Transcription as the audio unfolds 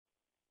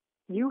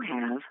You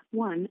have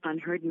one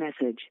unheard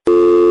message.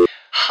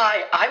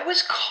 Hi, I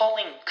was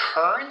calling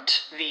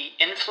Current, the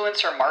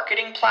influencer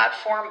marketing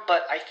platform,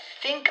 but I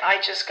think I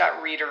just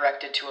got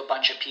redirected to a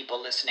bunch of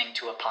people listening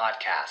to a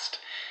podcast.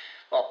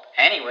 Well,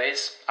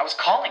 anyways, I was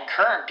calling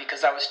Current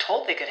because I was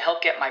told they could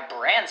help get my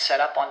brand set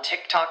up on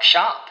TikTok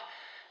Shop,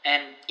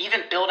 and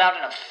even build out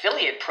an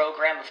affiliate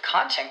program of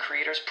content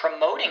creators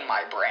promoting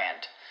my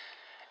brand,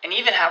 and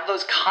even have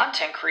those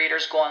content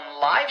creators go on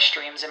live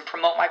streams and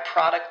promote my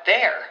product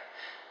there.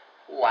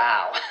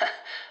 Wow,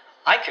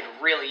 I could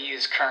really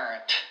use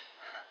Current.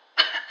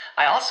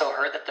 I also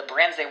heard that the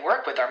brands they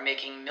work with are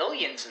making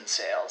millions in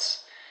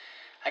sales.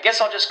 I guess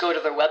I'll just go to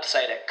their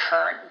website at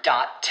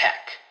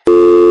current.tech.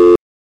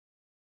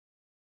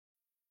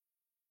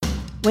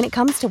 When it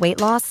comes to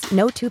weight loss,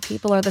 no two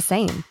people are the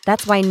same.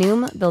 That's why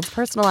Noom builds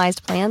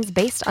personalized plans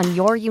based on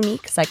your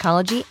unique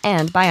psychology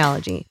and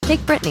biology.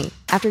 Take Brittany.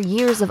 After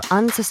years of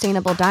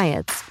unsustainable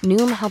diets,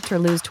 Noom helped her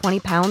lose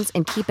 20 pounds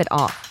and keep it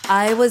off.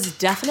 I was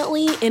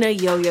definitely in a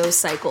yo-yo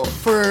cycle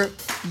for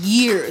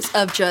years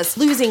of just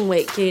losing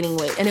weight, gaining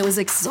weight, and it was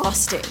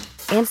exhausting.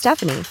 And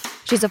Stephanie.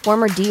 She's a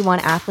former D1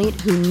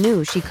 athlete who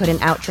knew she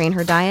couldn't outtrain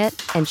her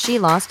diet, and she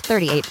lost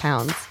 38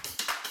 pounds.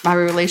 My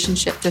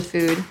relationship to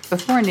food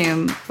before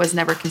Noom was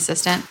never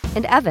consistent.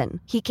 And Evan,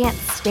 he can't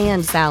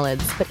stand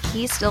salads, but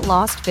he still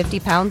lost 50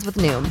 pounds with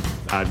Noom.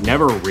 I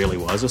never really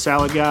was a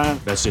salad guy.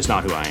 That's just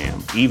not who I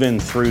am. Even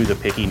through the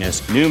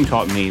pickiness, Noom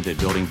taught me that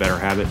building better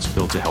habits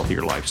builds a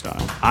healthier lifestyle.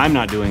 I'm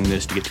not doing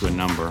this to get to a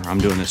number. I'm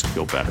doing this to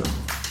feel better.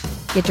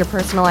 Get your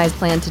personalized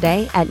plan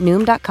today at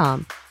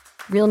Noom.com.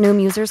 Real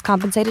Noom users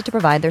compensated to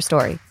provide their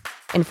story.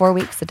 In 4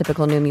 weeks, the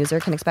typical Noom user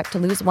can expect to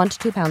lose 1 to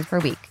 2 pounds per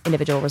week.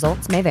 Individual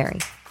results may vary.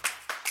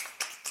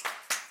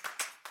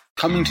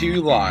 Coming to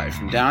you live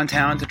from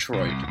downtown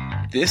Detroit,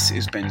 this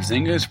is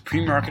Benzinga's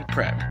Pre-Market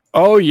Prep.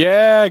 Oh,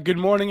 yeah. Good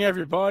morning,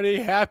 everybody.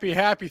 Happy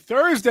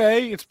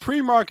Thursday. It's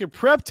Pre-Market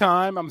Prep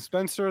time. I'm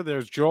Spencer.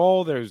 There's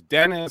Joel. There's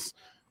Dennis.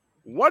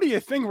 What do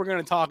you think we're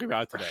going to talk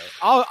about today?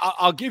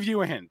 I'll give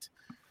you a hint.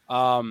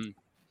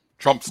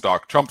 Trump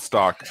stock.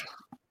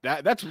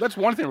 That's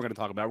one thing we're going to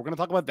talk about. We're going to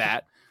talk about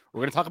that. We're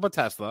going to talk about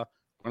Tesla.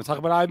 We're going to talk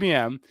about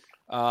IBM.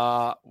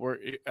 We're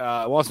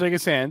Las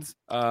Vegas Sands.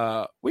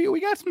 We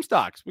got some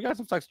stocks.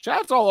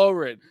 Chat's all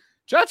over it.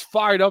 Chat's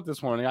fired up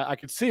this morning. I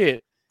can see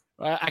it.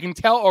 I can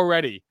tell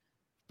already.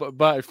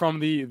 But from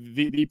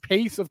the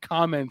pace of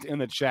comments in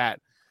the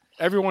chat,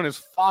 everyone is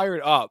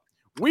fired up.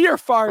 We are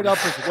fired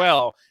up as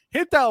well.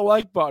 Hit that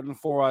like button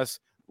for us.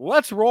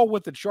 Let's roll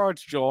with the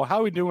charts, Joel. How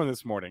are we doing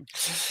this morning?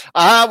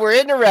 We're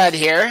in the red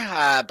here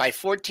by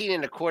 14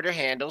 and a quarter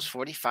handles.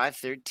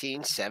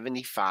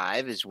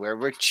 45.1375 is where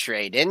we're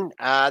trading.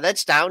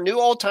 That's down. New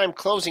all-time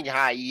closing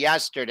high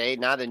yesterday.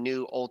 Not a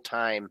new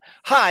all-time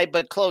high,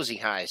 but closing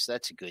high. So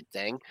that's a good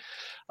thing.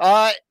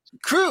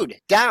 Crude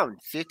down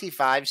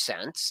 55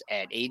 cents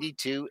at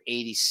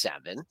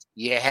 82.87.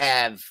 You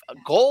have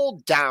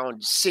gold down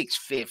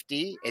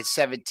 650 at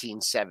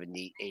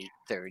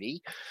 1778.30.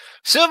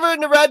 Silver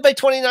in the red by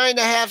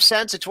 29.5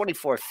 cents at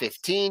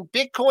 24.15.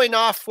 Bitcoin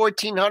off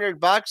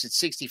 $1,400 at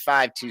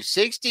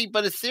 65.260.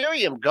 But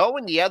Ethereum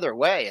going the other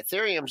way.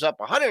 Ethereum's up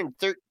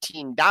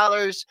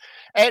 $113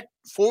 at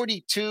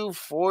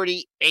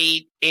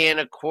 42.48 and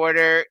a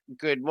quarter.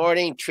 Good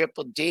morning,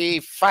 Triple D.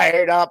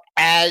 Fired up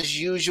as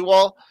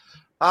usual.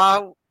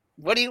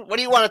 What do you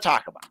want to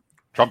talk about?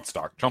 Trump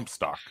stock. I'm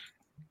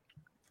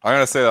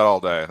gonna say that all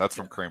day. That's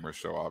from Kramer's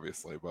show,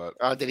 obviously. But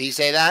did he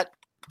say that?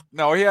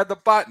 No, he had the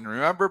button.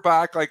 Remember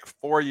back like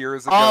 4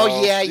 years ago?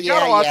 Oh yeah, he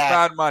got a lot of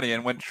bad money,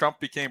 and when Trump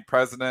became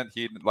president,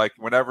 he'd like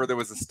whenever there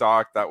was a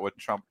stock that would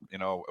Trump, it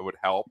would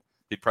help.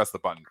 He'd press the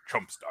button.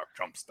 Trump stock.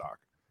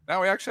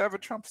 Now we actually have a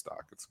Trump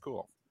stock. It's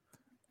cool.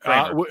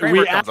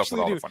 Kramer comes up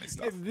with all the funny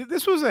stuff.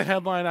 This was a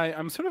headline.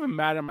 I'm sort of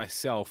mad at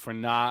myself for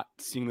not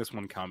seeing this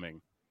one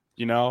coming.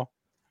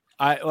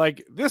 I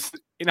like this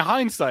in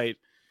hindsight.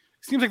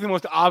 Seems like the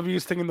most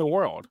obvious thing in the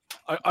world.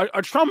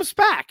 A Trump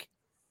SPAC.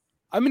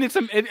 I mean, it's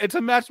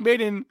a match made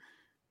in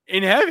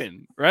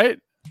heaven, right?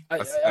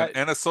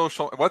 And a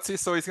social. What's he?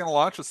 So he's going to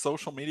launch a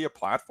social media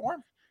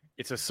platform.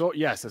 It's a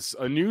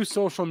new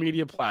social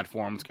media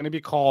platform. It's going to be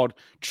called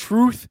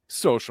Truth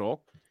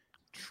Social.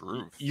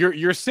 Truth.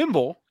 Your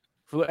symbol.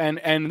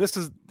 And this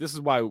is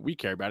why we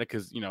care about it,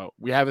 because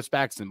we have a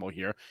SPAC symbol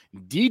here,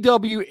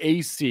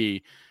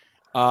 DWAC.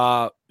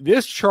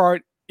 This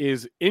chart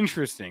is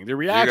interesting. The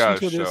reaction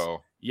to this,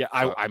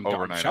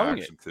 I'm showing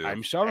it. Too.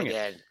 I'm showing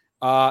it.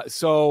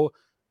 So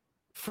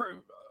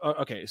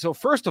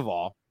first of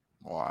all,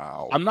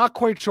 wow, I'm not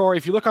quite sure.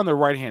 If you look on the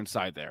right hand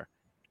side there,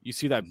 you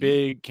see that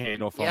big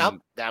candle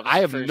from. Yep, I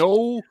have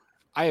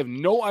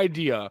no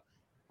idea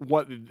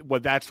what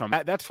that's from.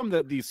 That's from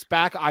the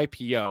SPAC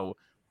IPO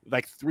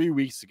like 3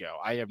 weeks ago.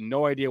 I have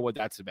no idea what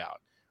that's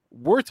about.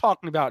 We're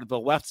talking about the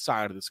left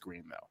side of the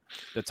screen, though.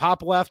 The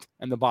top left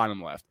and the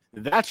bottom left.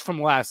 That's from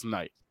last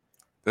night.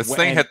 This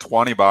thing hit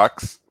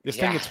 $20. This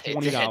thing hit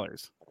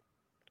 $20.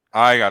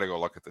 I got to go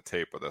look at the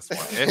tape of this one.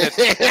 It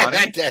hit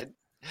 20.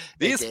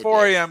 These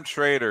 4 a.m.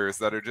 traders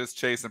that are just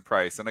chasing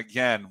price. And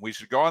again, we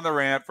should go on the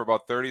rant for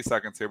about 30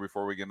 seconds here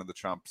before we get into the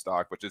Trump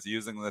stock, which is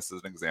using this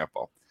as an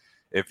example.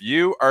 If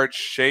you are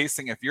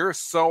chasing, if you're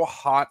so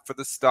hot for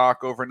the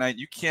stock overnight,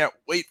 you can't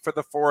wait for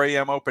the 4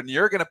 a.m. open,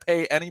 you're going to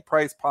pay any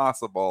price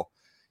possible.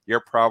 You're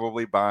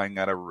probably buying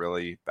at a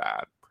really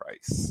bad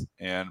price.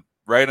 And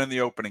right in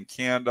the opening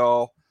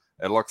candle,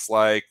 it looks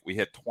like we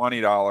hit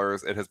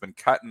 $20. It has been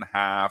cut in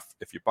half.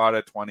 If you bought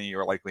at 20,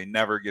 you're likely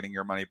never getting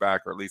your money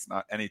back, or at least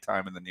not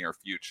anytime in the near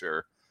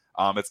future.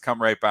 It's come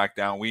right back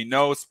down. We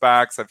know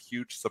SPACs have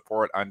huge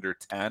support under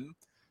 10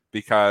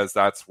 because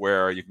that's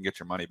where you can get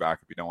your money back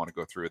if you don't want to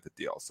go through with the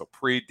deal. So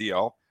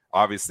pre-deal,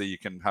 obviously you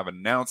can have an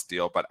announced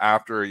deal, but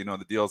after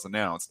the deal's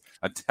announced,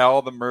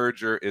 until the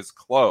merger is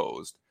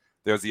closed,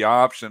 there's the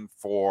option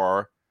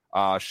for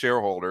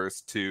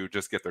shareholders to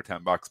just get their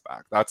 $10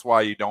 back. That's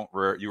why you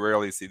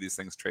rarely see these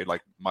things trade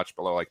like much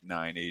below like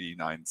 $9.80,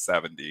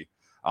 $9.70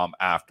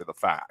 after the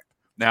fact.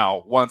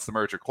 Now, once the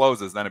merger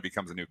closes, then it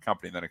becomes a new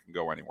company, then it can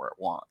go anywhere it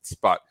wants.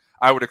 But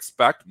I would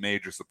expect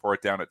major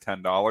support down at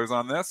 $10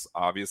 on this,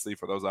 obviously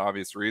for those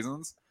obvious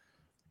reasons.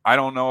 I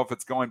don't know if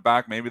it's going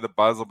back. Maybe the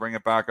buzz will bring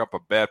it back up a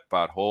bit,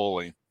 but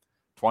holy,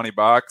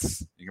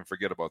 $20, you can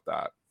forget about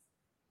that.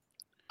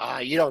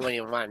 You don't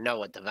even want to know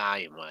what the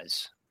volume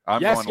was.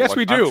 Yes,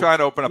 we do. I'm trying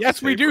to open up.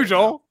 Yes, we do,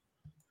 Joel.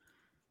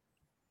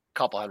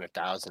 Couple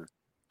 100,000.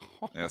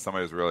 Yeah,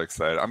 somebody's really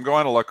excited. I'm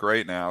going to look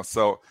right now.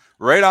 So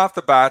right off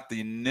the bat, the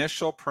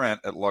initial print,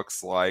 it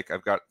looks like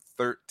I've got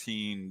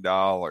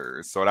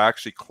 $13. So it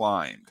actually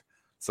climbed.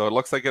 So it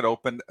looks like it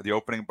opened. The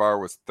opening bar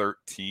was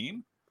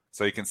 13.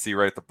 So you can see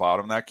right at the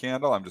bottom of that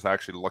candle. I'm just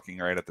actually looking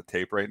right at the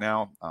tape right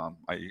now.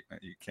 You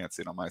can't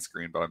see it on my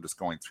screen, but I'm just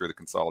going through the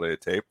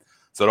consolidated tape.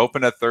 So it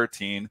opened at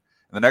 13. And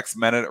the next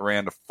minute it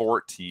ran to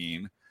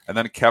 14. And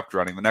then it kept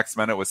running. The next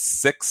minute was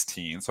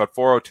 16. So at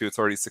 4:02, it's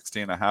already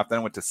 16 and a half. Then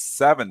it went to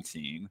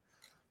 17.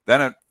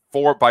 Then at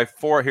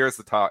 4 here's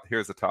the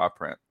top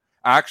print.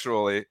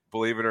 Actually,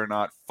 believe it or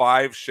not,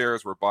 5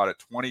 shares were bought at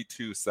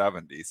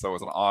 $22.70. So it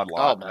was an odd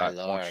lot. That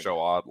won't show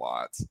odd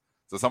lots.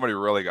 So somebody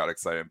really got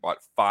excited and bought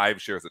 5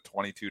 shares at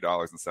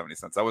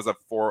 $22.70. That was at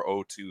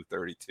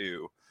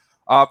 4:02.32.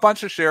 A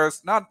bunch of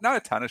shares, not a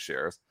ton of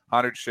shares.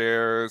 100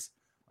 shares.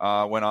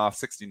 Went off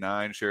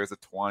 69 shares at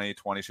 20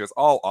 shares,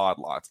 all odd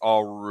lots,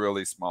 all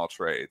really small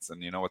trades.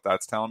 And you know what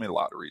that's telling me? A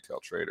lot of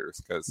retail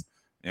traders, because,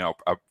 a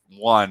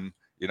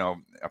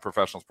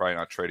professional's probably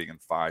not trading in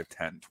 5,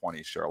 10,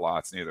 20 share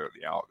lots, neither are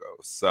the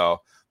algos.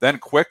 So then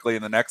quickly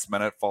in the next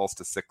minute falls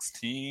to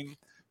 16,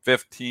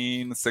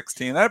 15,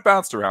 16. Then it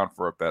bounced around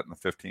for a bit in the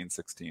 15,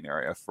 16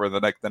 area for the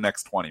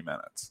next 20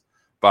 minutes.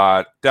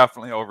 But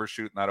definitely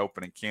overshooting that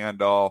opening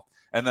candle.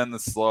 And then the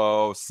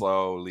slow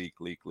leak.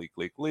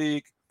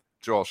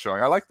 Joel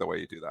showing. I like the way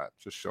you do that.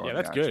 Just showing. Yeah,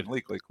 that's good.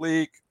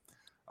 Leak.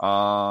 And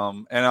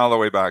all the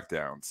way back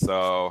down.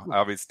 So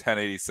obviously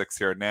 1086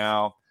 here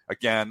now.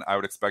 Again, I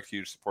would expect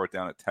huge support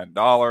down at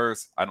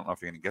 $10. I don't know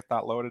if you're going to get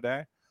that low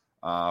today,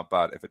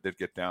 but if it did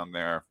get down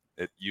there,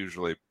 they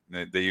usually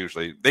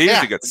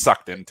get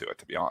sucked into it.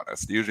 To be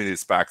honest, usually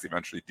these SPACs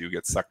eventually do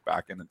get sucked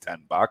back into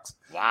 $10.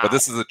 Wow. But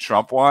this is a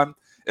Trump one.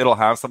 It'll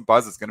have some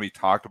buzz. It's going to be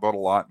talked about a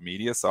lot in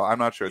media, so I'm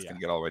not sure it's going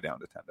to get all the way down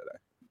to 10 today.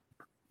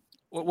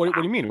 What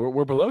do you mean?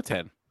 We're below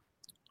 10.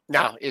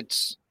 No,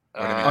 it's.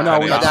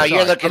 No,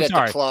 you're looking at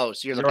the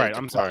close. You're looking at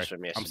the close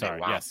from yesterday. I'm sorry.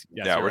 Wow. Yes,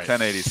 yeah, we're right.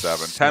 1087.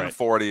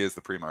 1040 is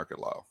the pre-market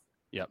low.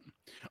 Yep.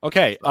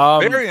 Okay.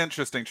 Very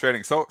interesting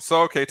trading. So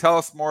okay. Tell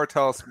us more.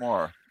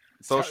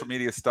 Social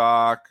media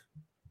stock.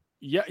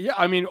 Yeah.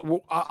 I mean,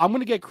 I'm going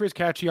to get Chris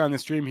Catchy on the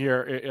stream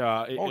here.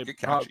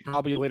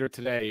 Probably later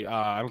today.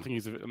 I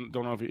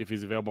don't know if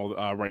he's available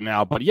right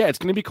now. But yeah, it's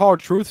going to be called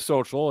Truth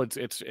Social.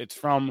 It's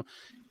from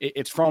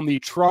the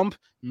Trump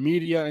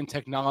Media and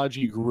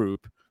Technology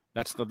Group.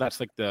 That's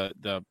like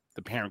the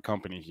parent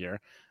company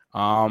here.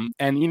 And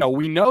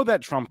we know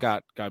that Trump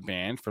got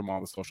banned from all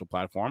the social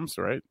platforms,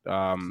 right?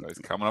 So he's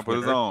coming up with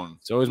his own.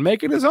 So he's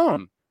making his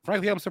own.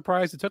 Frankly, I'm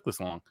surprised it took this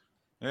long.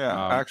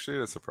 Yeah, actually,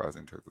 it is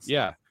surprising it took this long.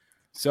 Yeah.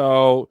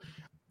 So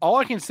all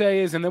I can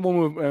say is, and then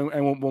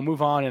we'll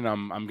move on. And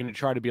I'm going to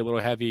try to be a little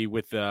heavy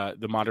with the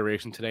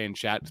moderation today in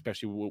chat,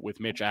 especially with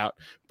Mitch out.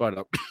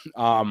 But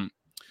all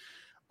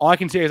I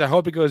can say is I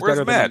hope it goes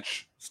better. Where's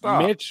Mitch?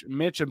 Stop.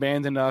 Mitch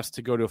abandoned us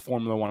to go to a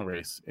Formula One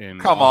race.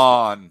 Come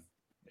on.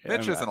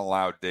 Mitch isn't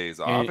allowed days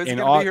off. Is he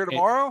going to be here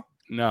tomorrow?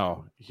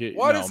 No.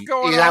 What is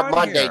going on? He's out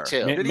Monday,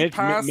 too. Did he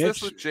pass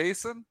this with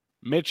Jason?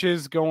 Mitch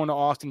is going to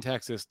Austin,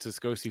 Texas to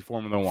go see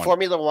Formula One.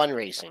 Formula One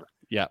racing.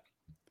 Yeah.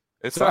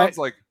 It sounds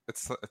like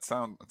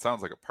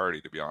a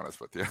party, to be honest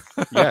with you.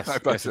 Yes, I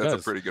bet that's a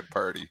pretty good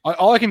party.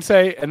 All I can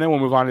say, and then we'll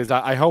move on, is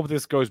I hope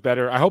this goes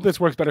better. I hope this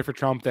works better for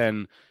Trump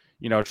than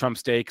Trump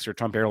Steaks or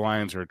Trump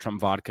Airlines or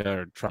Trump Vodka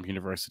or Trump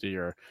University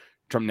or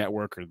Trump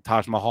Network or the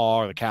Taj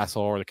Mahal or the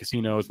Castle or the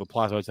casinos, the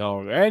Plaza Hotel,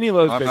 or any of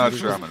those. I'm not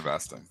sure I'm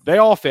investing. They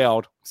all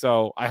failed,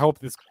 so I hope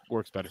this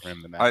works better for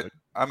him than that.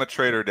 I'm a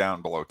trader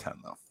down below 10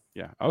 though.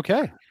 Yeah.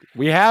 Okay.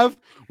 We have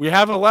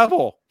a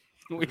level.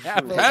 We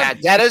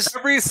have Dennis.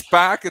 Every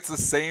SPAC, it's the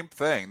same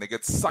thing. They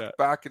get sucked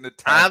back into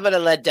 10. I'm going to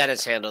let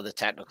Dennis handle the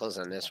technicals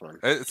on this one.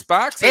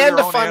 SPACs and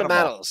are the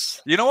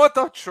fundamentals. Animal. You know what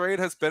the trade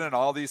has been in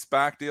all these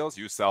SPAC deals?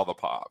 You sell the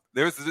pop.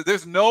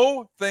 There's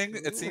no thing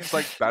it seems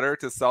like better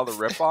to sell the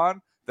rip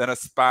on than a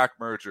SPAC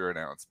merger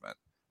announcement.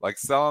 Like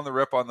selling the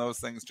rip on those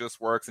things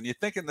just works. And you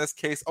think in this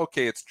case,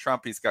 okay, it's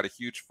Trump. He's got a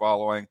huge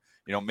following.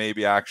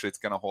 Maybe actually it's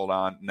going to hold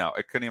on. No,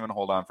 it couldn't even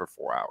hold on for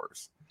 4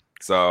 hours.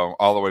 So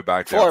all the way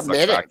back down, 4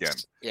 minutes. Back in.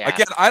 Yeah.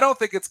 Again, I don't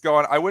think it's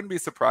going. I wouldn't be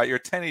surprised. You're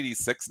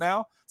 1086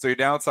 now, so your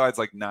downside's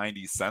like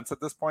 90 cents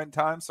at this point in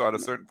time. So at a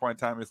certain point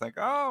in time, you think,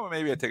 oh,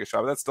 maybe I take a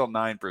shot, but that's still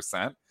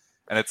 9%.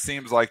 And it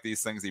seems like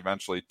these things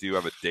eventually do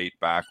have a date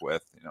back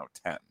with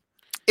 10.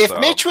 If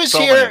Mitch was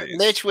here,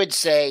 Mitch would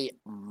say,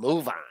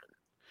 "Move on."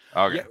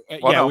 Okay.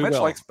 Mitch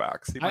likes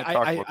SPACs. He might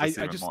talk about this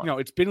even more.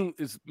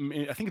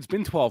 I think it's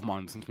been 12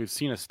 months since we've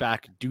seen a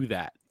SPAC do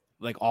that.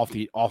 Like off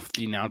the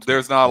announcement.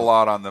 There's not a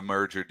lot on the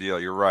merger deal.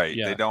 You're right.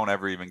 Yeah. They don't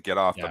ever even get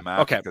off the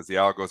map because the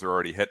algos are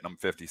already hitting them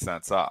 50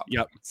 cents up.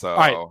 Yep. So all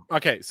right.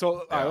 Okay.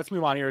 So let's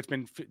move on here. It's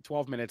been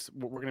 12 minutes.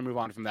 We're going to move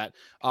on from that.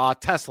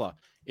 Tesla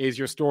is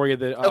your story of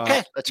the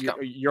okay. Let's go.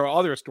 Your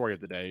other story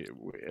of the day,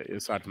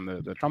 aside from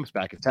the Trump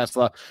SPAC, is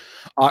Tesla.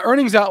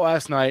 Earnings out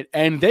last night,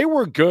 and they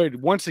were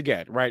good once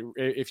again. Right.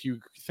 If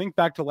you think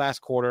back to last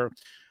quarter,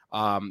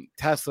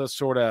 Tesla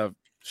sort of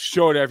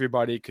showed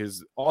everybody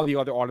because all the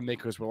other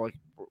automakers were like,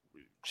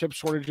 chip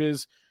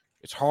shortages,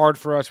 it's hard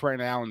for us right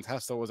now, and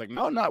Tesla was like,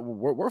 no,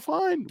 we're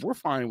fine. We're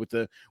fine with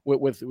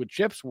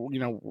chips.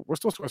 We're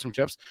still sourcing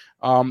chips,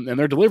 and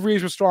their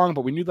deliveries were strong,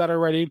 but we knew that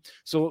already.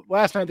 So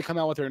last night they come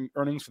out with their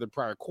earnings for the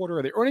prior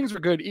quarter. The earnings were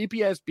good.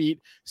 EPS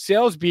beat,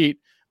 sales beat.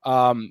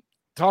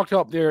 Talked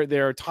up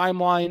their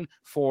timeline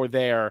for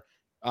their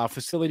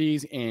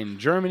facilities in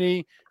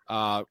Germany,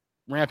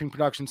 ramping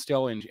production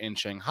still in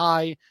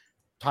Shanghai.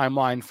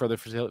 Timeline for the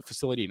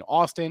facility in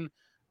Austin.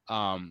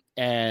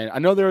 And I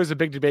know there was a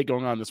big debate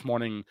going on this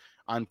morning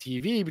on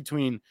TV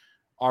between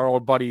our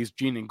old buddies,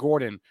 Gene and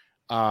Gordon.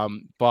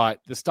 But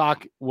the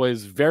stock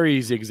was very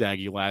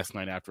zigzaggy last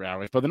night after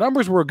hours, but the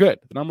numbers were good.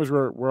 The numbers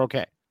were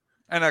okay.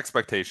 And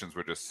expectations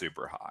were just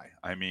super high.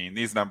 I mean,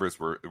 these numbers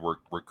were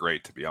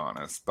great, to be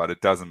honest, but it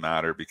doesn't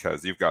matter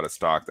because you've got a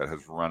stock that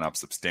has run up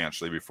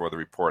substantially before the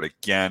report.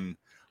 Again,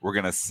 we're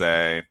going to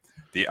say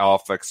the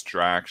alpha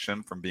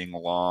extraction from being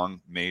long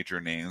major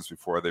names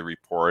before they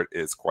report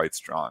is quite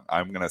strong.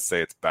 I'm going to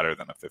say it's better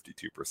than a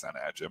 52%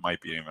 edge. It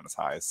might be even as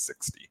high as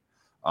 60.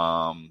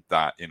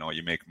 That,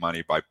 you make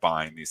money by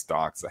buying these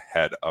stocks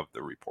ahead of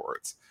the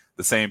reports.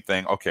 The same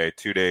thing, okay,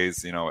 2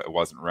 days, it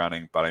wasn't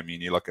running, but I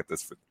mean, you look at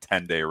this for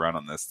 10-day run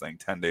on this thing,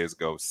 10 days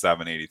ago,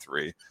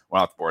 783,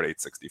 went out the board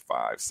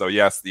 865. So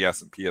yes, the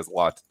S&P has a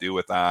lot to do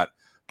with that.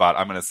 But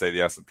I'm going to say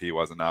the S&P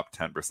wasn't up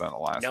 10% the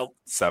last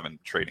 7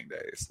 trading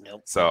days.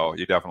 So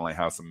you definitely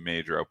have some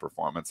major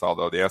outperformance,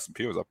 although the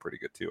S&P was up pretty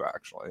good too,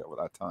 actually, over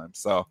that time.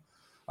 So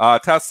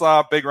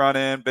Tesla, big run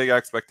in, big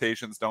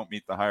expectations, don't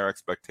meet the higher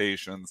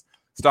expectations.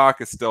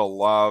 Stock is still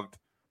loved.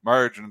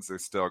 Margins are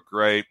still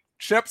great.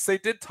 Chips, they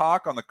did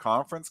talk on the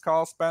conference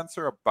call,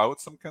 Spencer,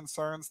 about some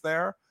concerns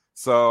there.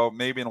 So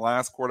maybe in the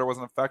last quarter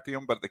wasn't affecting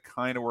them, but they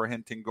kind of were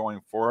hinting going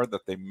forward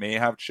that they may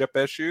have chip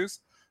issues.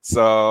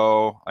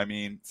 So,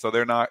 so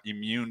they're not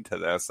immune to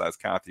this, as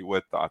Kathy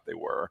Wood thought they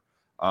were.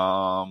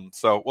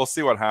 So we'll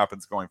see what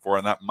happens going forward.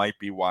 And that might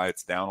be why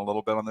it's down a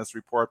little bit on this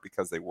report,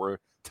 because they were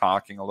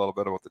talking a little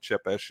bit about the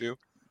chip issue.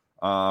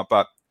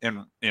 But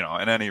in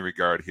any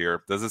regard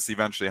here, does this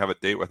eventually have a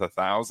date with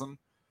 1,000?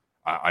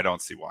 I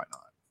don't see why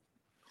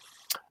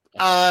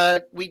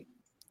not. We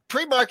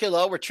pre-market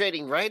low, we're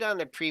trading right on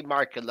the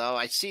pre-market low.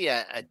 I see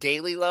a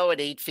daily low at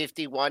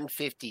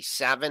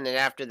 851.57, and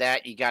after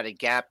that you got a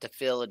gap to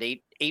fill at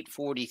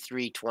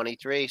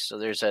 843.23. So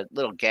there's a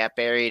little gap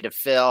area to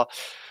fill.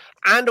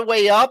 On the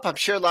way up, I'm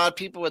sure a lot of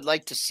people would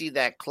like to see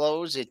that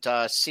close at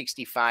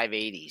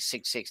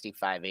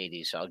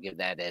 665.80. So I'll give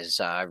that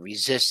as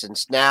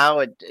resistance. Now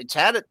it's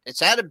had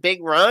a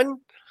big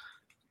run.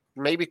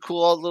 Maybe a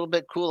little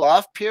bit cool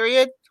off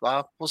period.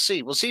 Well, we'll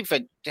see. We'll see if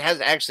it has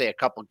actually a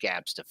couple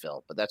gaps to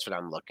fill, but that's what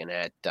I'm looking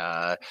at.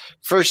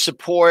 First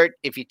support,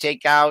 if you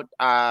take out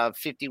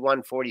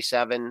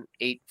 51.47,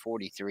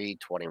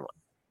 843.21.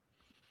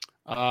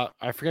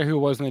 I forget who it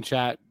was in the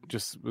chat.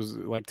 Just was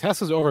like,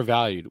 Tesla's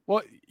overvalued.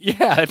 Well,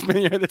 yeah,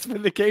 that's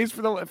been the case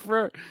for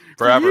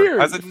forever.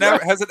 Years. Has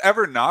it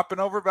ever not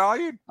been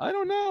overvalued? I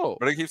don't know,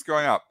 but it keeps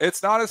going up.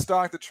 It's not a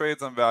stock that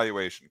trades on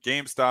valuation.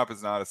 GameStop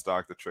is not a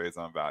stock that trades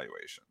on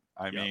valuation.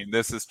 I mean,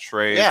 this is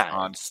trade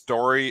on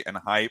story and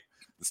hype.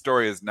 The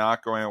story is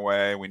not going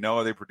away. We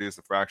know they produce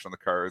a fraction of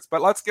the cars,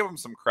 but let's give them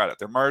some credit.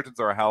 Their margins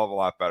are a hell of a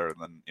lot better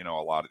than a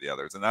lot of the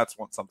others, and that's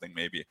something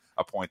maybe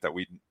a point that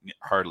we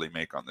hardly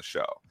make on the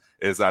show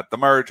is that the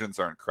margins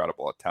are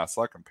incredible at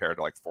Tesla compared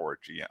to like Ford,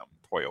 GM,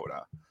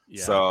 Toyota.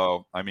 Yeah.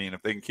 So I mean,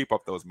 if they can keep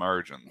up those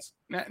margins,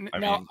 they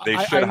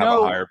should have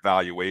a higher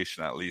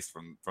valuation at least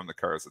from the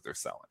cars that they're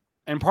selling.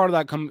 And part of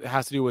that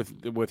has to do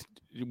with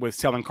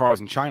selling cars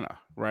in China,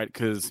 right?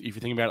 Because if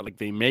you think about it, like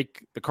they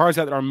make the cars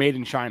that are made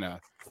in China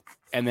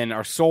and then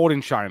are sold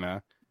in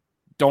China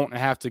don't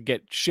have to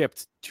get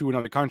shipped to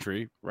another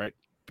country, right?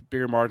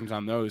 Bigger margins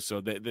on those.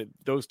 So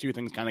those two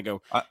things kind of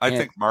go. I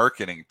think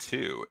marketing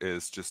too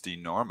is just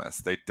enormous.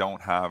 They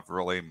don't have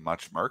really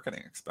much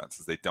marketing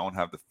expenses. They don't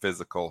have the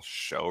physical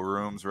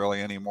showrooms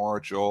really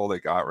anymore, Joel. They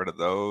got rid of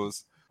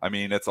those. I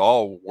mean, it's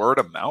all word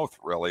of mouth,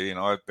 really. You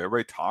know,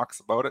 everybody talks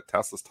about it.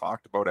 Tesla's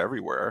talked about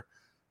everywhere.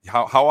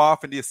 How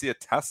often do you see a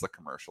Tesla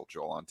commercial,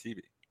 Joel, on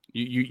TV?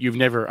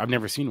 I've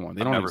never seen one.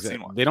 They don't exist.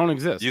 They don't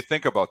exist. You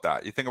think about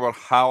that. You think about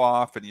how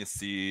often you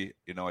see,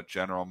 you know, a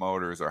General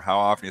Motors, or how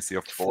often you see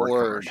a Ford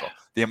commercial.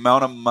 The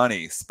amount of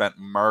money spent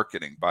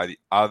marketing by the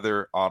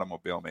other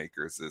automobile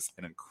makers is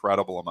an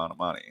incredible amount of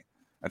money.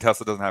 And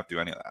Tesla doesn't have to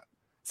do any of that.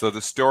 So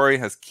the story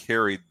has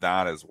carried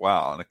that as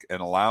well,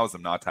 and allows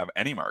them not to have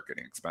any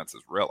marketing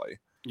expenses, really.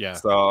 Yeah.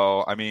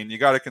 So, I mean, you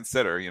got to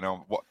consider,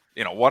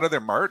 what are their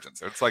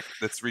margins?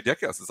 It's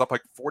ridiculous. It's up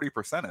like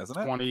 40%, isn't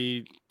it?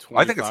 20,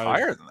 I think it's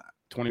higher than that.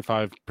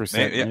 25%.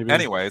 Maybe.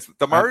 Anyways,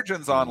 the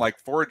margins on like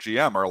Ford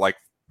GM are like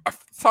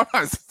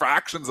sometimes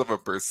fractions of a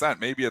percent.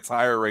 Maybe it's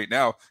higher right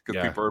now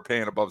because people are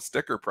paying above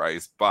sticker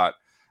price. But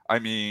I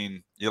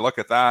mean, you look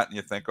at that and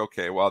you think,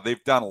 okay, well,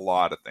 they've done a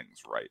lot of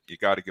things right. You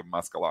got to give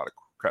Musk a lot of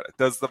credit.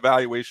 Does the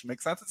valuation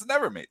make sense? It's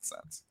never made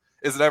sense.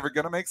 Is it ever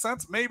going to make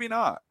sense? Maybe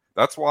not.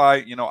 That's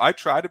why, I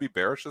tried to be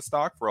bearish of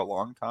stock for a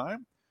long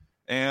time,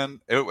 and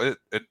the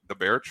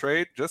bear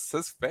trade just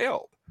has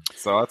failed.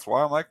 So that's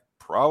why I'm like,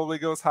 probably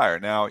goes higher.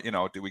 Now,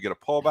 do we get a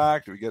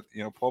pullback? Do we get,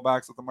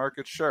 pullbacks with the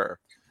market? Sure.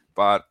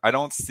 But I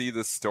don't see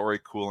this story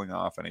cooling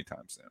off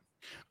anytime soon.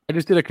 I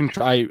just did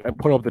I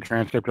put up the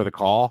transcript of the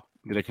call.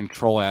 Did a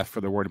control F for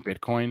the word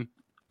Bitcoin?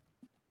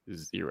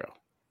 0.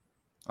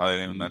 Oh, they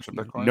didn't even mention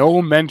Bitcoin?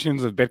 No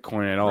mentions of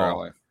Bitcoin at all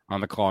Really? On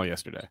the call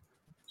yesterday.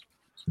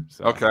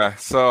 So, okay,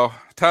 so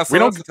Tesla.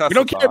 We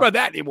don't care about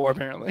that anymore,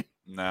 apparently.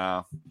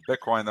 No.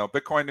 Bitcoin, though.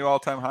 Bitcoin new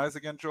all-time highs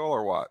again, Joel,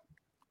 or what?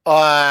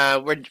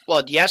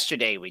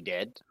 Yesterday we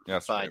did.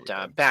 Yesterday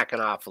but backing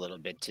off a little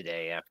bit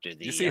today after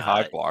the. You see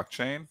high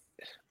blockchain?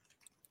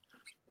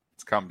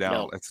 It's come down.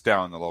 No. It's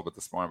down a little bit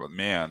this morning, but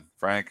man,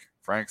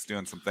 Frank's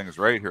doing some things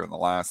right here in the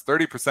last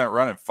 30%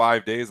 run in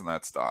 5 days in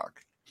that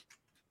stock.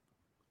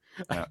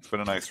 Yeah, it's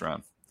been a nice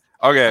run.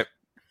 Okay,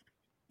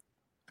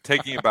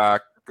 taking it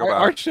back. Go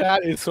back. Our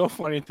chat is so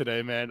funny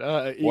today, man.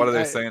 What are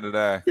they saying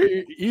today?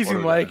 Easy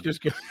Mike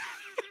just goes.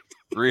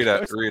 Read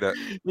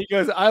it. He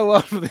goes, I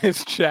love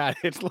this chat.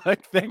 It's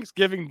like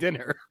Thanksgiving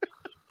dinner.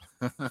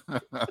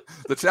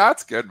 The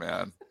chat's good,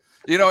 man.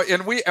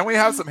 And we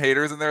have some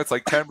haters in there. It's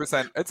like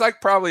 10%. It's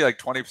like probably like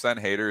 20%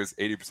 haters,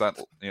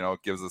 80%,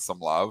 gives us some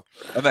love.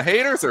 And the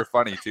haters are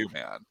funny too,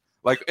 man.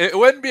 Like it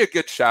wouldn't be a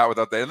good chat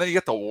without that. And then you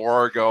get the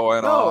war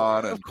going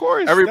on. And of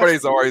course.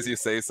 Everybody's always, you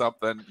say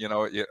something,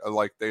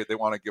 like they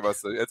want to give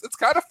us it's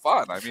kind of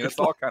fun. I mean, it's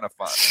all kind of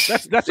fun.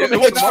 That's what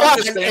it's fun.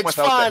 It's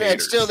fun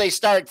until they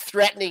start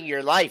threatening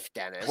your life,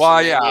 Dennis.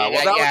 Well,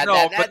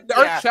 yeah. But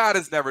our chat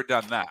has never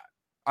done that.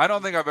 I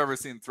don't think I've ever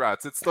seen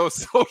threats. It's those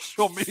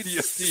social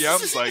media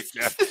DMs I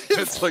get.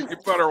 It's like, you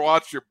better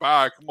watch your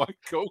back. I'm like,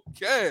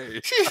 okay.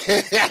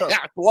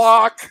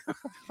 Block.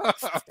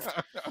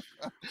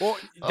 Well,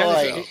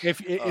 Dennis,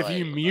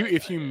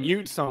 if you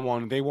mute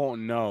someone, they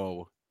won't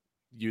know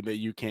that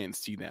you can't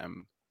see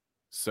them.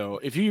 So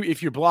if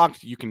you're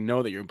blocked, you can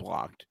know that you're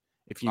blocked.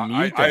 If you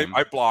mute them,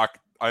 I block.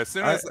 As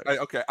soon as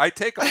I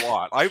take a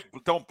lot. I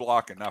don't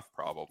block enough,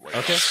 probably.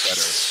 Okay.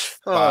 Better.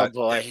 Oh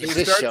boy,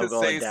 they start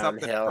to say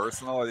something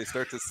personal, or they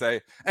start to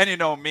say, and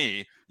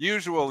me,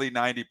 usually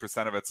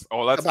 90% of it's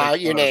let's about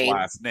your name.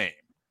 Last name.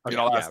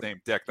 Last name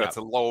Dick. That's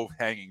a low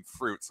hanging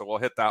fruit, so we'll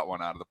hit that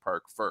one out of the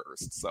park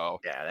first. So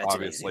that's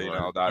obviously,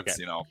 that's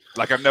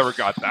like I've never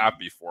got that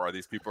before.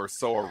 These people are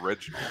so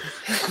original.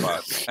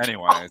 But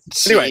anyway,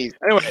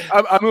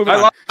 I'm moving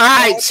on. All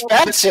right,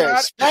 Spencer,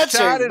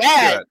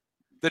 man.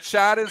 The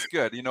chat is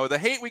good. The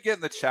hate we get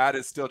in the chat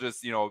is still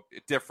just,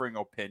 differing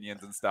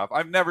opinions and stuff.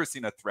 I've never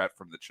seen a threat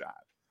from the chat.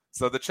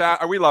 So the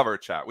chat, we love our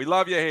chat. We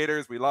love you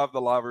haters. We love the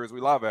lovers. We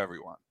love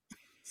everyone.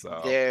 So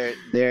they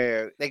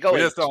go. We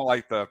just don't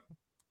like the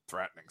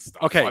threatening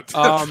stuff. Okay.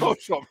 On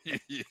social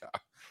media.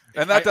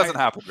 And that doesn't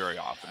happen very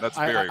often. That's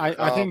very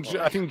rare.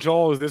 I think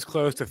Joel is this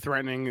close to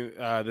threatening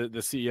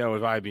the CEO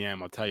of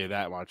IBM. I'll tell you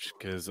that much,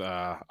 because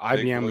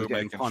IBM is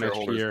getting punished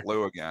here.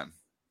 Blue again.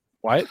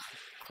 What?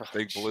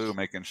 Big Blue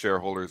making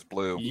shareholders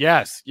blue.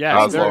 Yes. We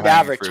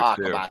never talk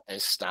about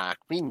this stock.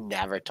 We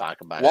never talk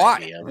about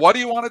IBM. What do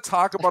you want to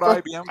talk about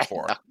IBM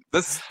for?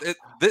 This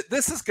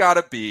has got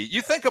to be.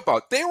 You think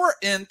about. They were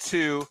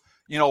into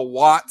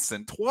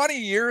Watson 20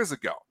 years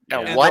ago.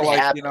 And what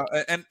happened?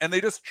 And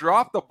they just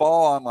dropped the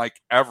ball on like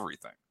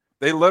everything.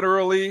 They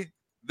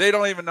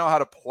don't even know how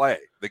to play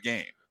the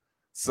game.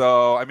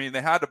 So, I mean,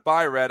 they had to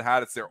buy Red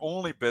Hat. It's their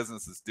only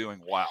business is doing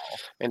well.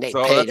 And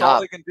so that's all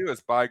they can do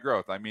is buy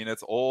growth. I mean,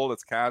 it's old.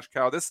 It's cash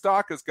cow. This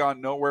stock has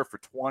gone nowhere for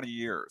 20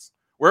 years.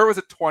 Where was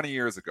it 20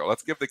 years ago?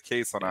 Let's give the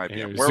case on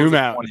IBM. Where zoom was it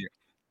out.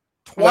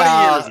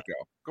 20 years ago.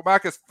 Go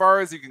back as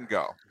far as you can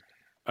go.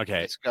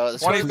 Okay. Let's go.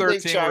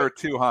 2013 we were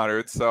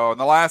 200. So in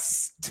the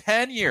last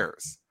 10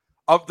 years,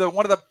 of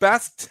one of the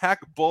best tech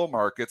bull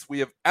markets we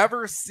have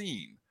ever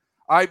seen.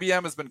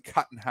 IBM has been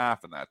cut in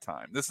half in that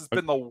time. This has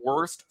been the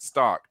worst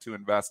stock to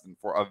invest in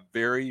for a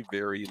very,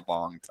 very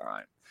long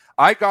time.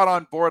 I got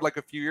on board like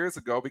a few years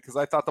ago because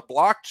I thought the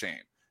blockchain,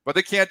 but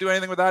they can't do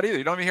anything with that either.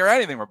 You don't even hear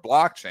anything with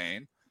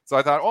blockchain. So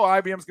I thought, oh,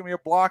 IBM's going to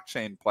be a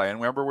blockchain play. And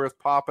remember, we was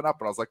popping up,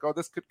 and I was like, oh,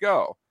 this could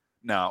go.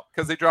 No,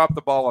 because they dropped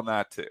the ball on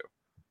that too.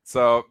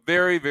 So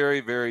very,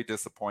 very, very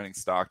disappointing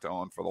stock to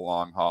own for the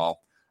long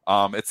haul.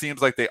 It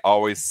seems like they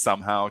always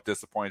somehow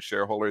disappoint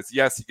shareholders.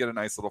 Yes, you get a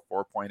nice little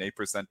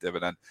 4.8%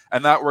 dividend,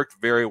 and that worked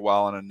very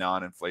well in a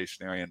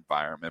non-inflationary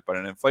environment. But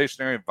an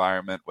inflationary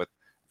environment with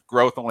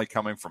growth only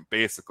coming from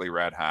basically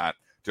Red Hat,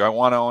 do I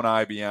want to own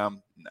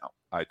IBM? No,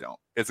 I don't.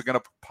 Is it going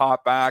to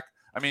pop back?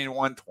 I mean,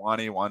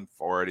 120,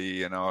 140,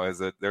 you know,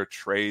 is it there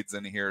trades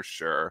in here?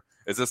 Sure.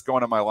 Is this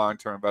going to my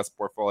long-term investment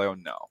portfolio?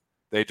 No.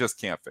 They just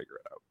can't figure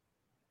it out.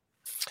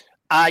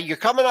 You're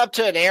coming up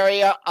to an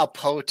area, a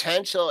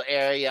potential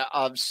area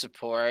of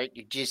support.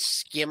 You're just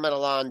skimming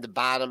along the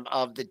bottom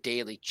of the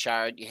daily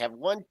chart. You have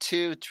 1,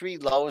 2, 3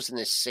 lows in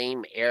the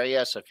same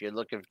area. So if you're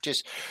looking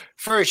just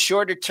for a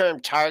shorter term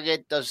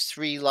target, those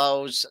 3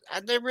 lows,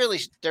 they're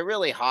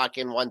really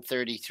hawking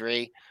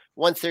 133,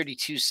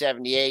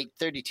 132.78,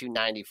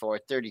 32.94,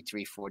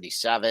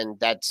 33.47.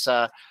 That's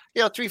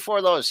 3,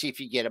 4 lows. See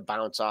if you get a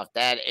bounce off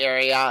that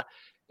area.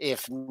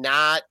 If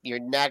not, your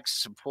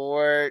next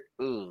support,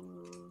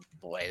 ooh,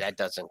 boy, that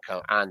doesn't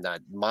come on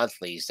the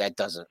monthlies. That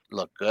doesn't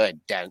look good.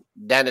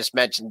 Dennis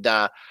mentioned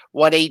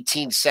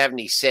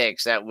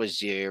 118.76. That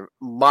was your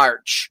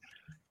March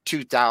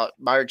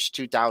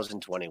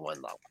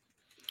 2021 low.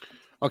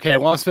 Okay,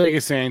 Las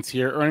Vegas Saints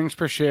here. Earnings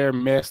per share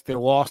missed. They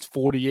lost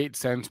 48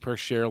 cents per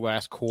share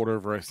last quarter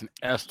versus an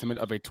estimate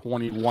of a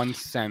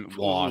 21-cent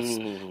loss.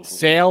 Ooh.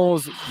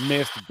 Sales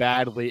missed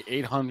badly,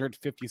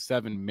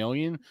 $857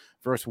 million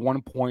versus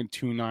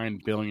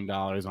 $1.29 billion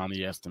on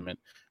the estimate.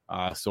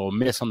 So a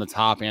miss on the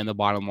top and the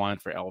bottom line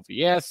for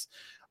LVS.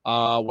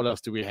 What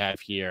else do we have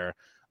here?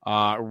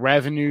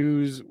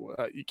 Revenues,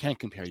 you can't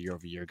compare year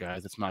over year,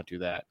 guys. Let's not do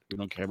that. We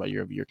don't care about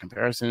year over year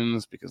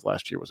comparisons because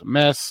last year was a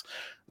mess.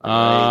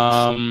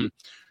 Right.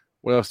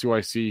 What else do I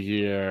see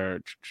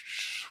here?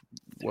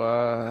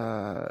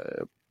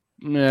 Positive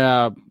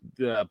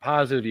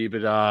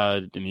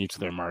EBITDA in each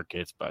of their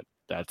markets, but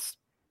that's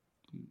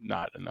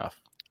not enough.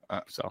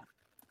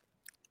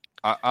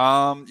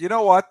 You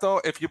know what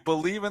though? If you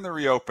believe in the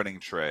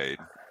reopening trade,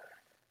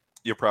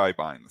 you're probably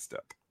buying this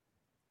dip.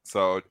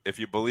 So if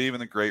you believe in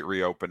the great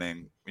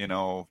reopening, we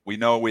know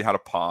we had a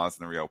pause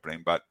in the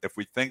reopening, but if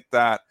we think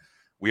that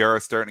we are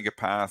starting to get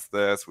past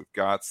this, we've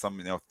got some,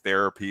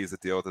 therapies that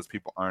deal with this,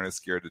 people aren't as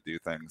scared to do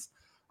things.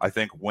 I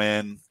think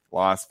when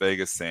Las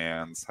Vegas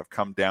Sands have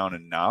come down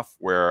enough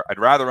where I'd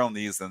rather own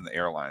these than the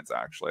airlines,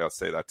 actually. I'll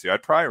say that too.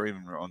 I'd probably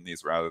even own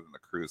these rather than the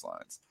cruise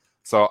lines.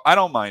 So I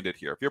don't mind it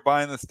here. If you're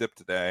buying this dip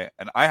today,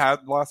 and I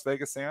had Las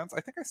Vegas Sands,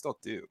 I think I still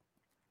do.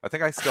 I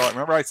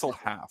remember I sold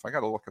half. I got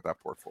to look at that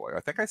portfolio.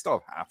 I think I still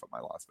have half of my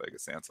Las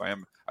Vegas Sands. So I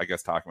am, I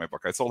guess, talking my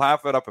book. I sold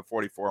half of it up at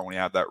 44 when we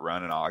had that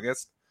run in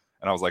August.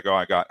 And I was like,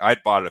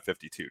 I'd bought it at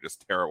 52.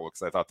 Just terrible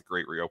because I thought the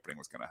great reopening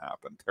was going to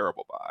happen.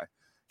 Terrible buy.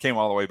 Came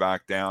all the way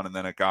back down and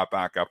then it got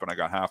back up and I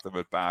got half of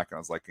it back. And I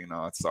was like,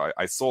 so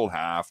I sold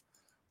half.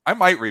 I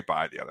might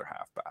rebuy the other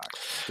half back.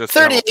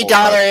 $38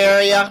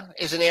 area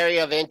is an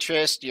area of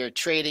interest. You're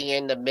trading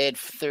in the mid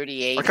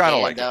 38. I kind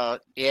of like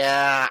it.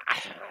 Yeah,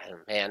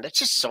 man, there's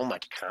just so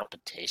much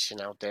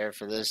competition out there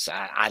for this.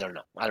 I don't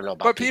know. I don't know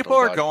about. But people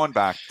are going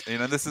back.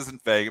 This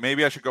isn't Vegas.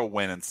 Maybe I should go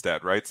win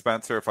instead, right,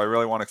 Spencer? If I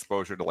really want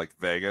exposure to like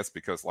Vegas,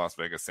 because Las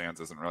Vegas Sands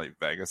isn't really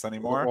Vegas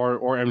anymore,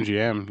 or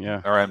MGM,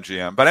 yeah, or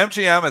MGM. But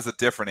MGM is a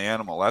different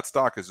animal. That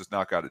stock has just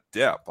not got a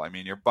dip. I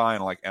mean, you're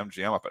buying like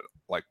MGM up at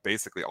like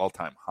basically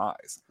all-time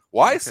highs.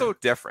 Why so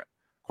different?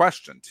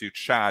 Question to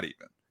chat,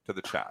 even to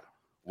the chat.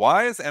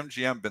 Why has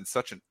MGM been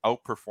such an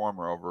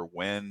outperformer over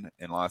Wynn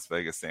in Las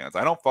Vegas Sands?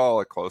 I don't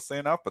follow it closely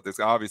enough, but there's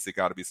obviously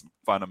got to be some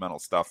fundamental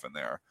stuff in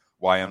there.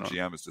 Why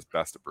MGM is just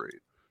best of breed.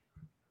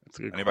 That's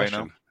a good Anybody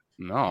question.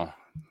 know?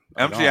 No.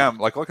 MGM,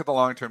 look at the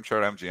long-term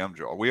chart MGM,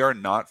 Joel. We are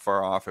not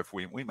far off. If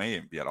we may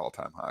even be at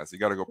all-time highs. You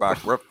got to go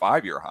back. We're at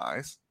 5-year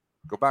highs.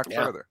 Go back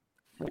further.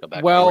 Go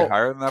back. Well, are we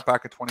higher than that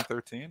back in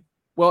 2013?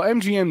 Well,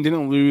 MGM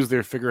didn't lose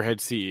their figurehead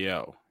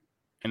CEO,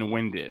 and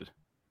Wynn did.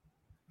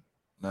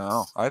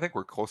 No, I think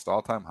we're close to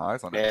all-time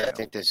highs on it. Yeah, I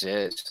think this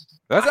is.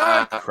 That's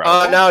incredible.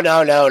 Oh, no. Oh,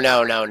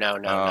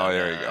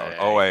 there you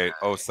go. 08,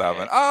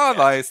 07. Oh,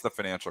 nice. The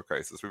financial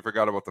crisis. We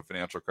forgot about the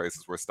financial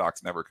crisis where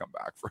stocks never come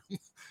back from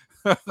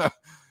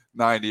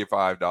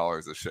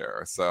 $95 a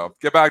share. So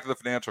get back to the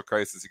financial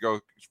crisis. You go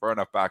far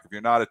enough back. If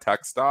you're not a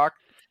tech stock,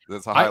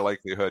 there's a high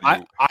likelihood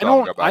you I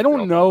don't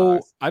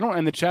know. I don't,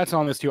 and the chat's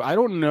on this too. I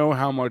don't know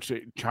how much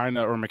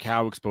China or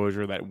Macau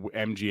exposure that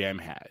MGM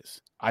has.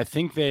 I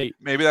think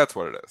maybe that's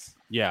what it is.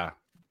 Yeah,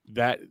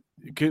 that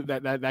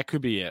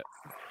could be it.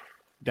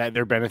 That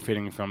they're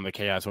benefiting from the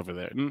chaos over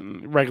there.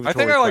 I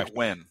think I like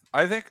Wynn.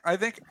 I think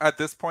at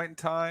this point in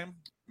time,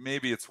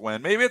 maybe it's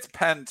Wynn. Maybe it's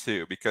Penn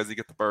too, because you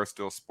get the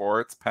Barstool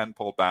Sports. Penn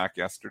pulled back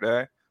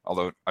yesterday.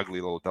 although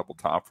ugly little double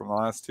top from the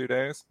last 2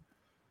 days.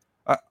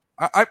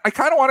 I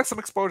kind of wanted some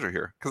exposure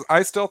here because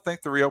I still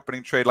think the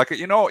reopening trade, like,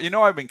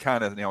 I've been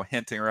kind of,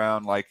 hinting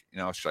around, like,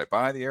 should I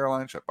buy the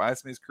airline? Should I buy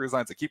some of these cruise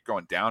lines? They keep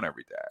going down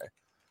every day.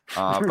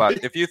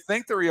 But if you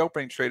think the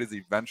reopening trade is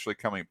eventually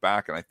coming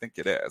back, and I think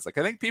it is, like,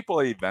 I think people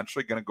are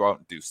eventually going to go out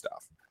and do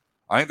stuff.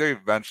 I think they're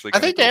eventually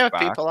going to go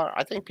back. People are.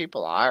 I think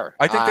people are.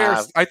 I think they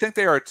are. I think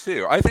they are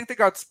too. I think they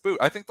got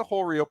spooked. I think the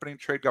whole reopening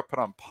trade got put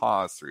on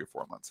pause 3 or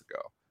 4 months ago.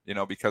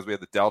 Because we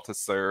had the Delta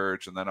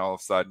surge, and then all of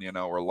a sudden,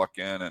 we're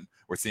looking and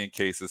we're seeing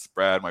cases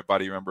spread. My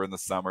buddy, remember in the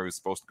summer, he was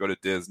supposed to go to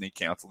Disney,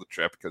 canceled the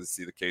trip because he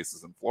see the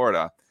cases in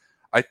Florida.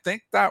 I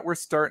think that we're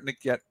starting to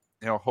get,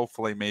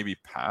 hopefully maybe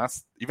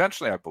past.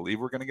 Eventually, I believe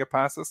we're going to get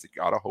past this. You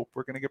got to hope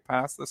we're going to get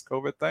past this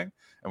COVID thing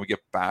and we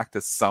get back to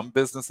some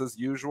business as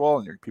usual.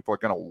 And people are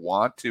going to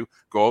want to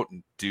go out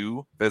and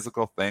do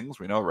physical things.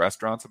 We know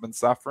restaurants have been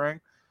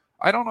suffering.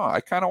 I don't know.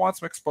 I kind of want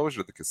some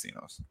exposure to the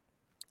casinos.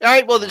 All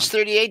right, well, this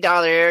 $38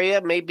 area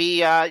may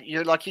be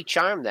your lucky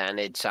charm then.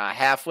 It's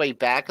halfway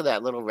back of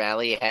that little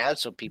rally it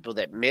has, so people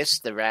that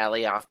missed the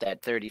rally off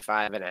that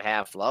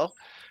 35.5 low,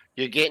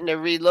 you're getting a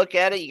relook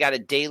at it. You got a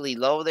daily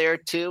low there,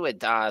 too, at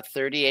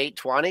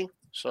 38.20.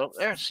 So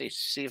there, see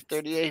if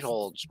 38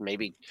 holds.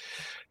 Maybe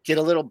get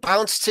a little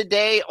bounce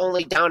today,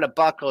 only down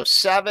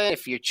 $1.07.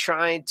 If you're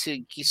trying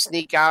to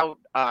sneak out,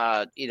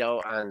 on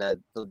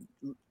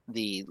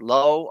the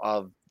low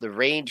of the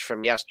range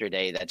from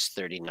yesterday, that's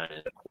 39.25.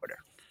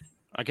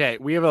 Okay,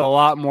 we have a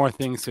lot more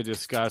things to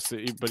discuss,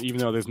 but even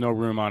though there's no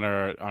room on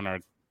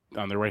the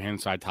right hand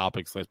side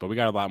topics list, but we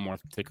got a lot more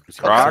tickers.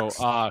 Crocs.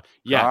 So,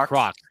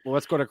 Crocs. Well,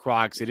 let's go to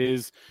Crocs. It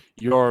is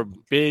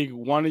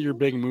one of your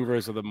big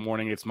movers of the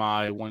morning. It's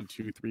my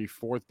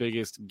 4th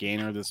biggest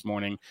gainer this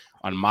morning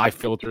on my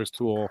filters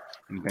tool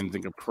in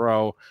Benzinga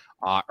Pro.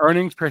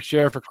 Earnings per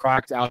share for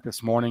Crocs out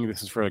this morning.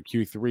 This is for a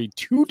Q3,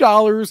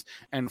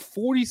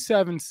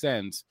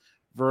 $2.47.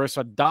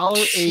 versus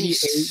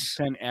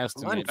 $1.88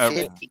 estimate.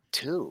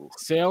 152.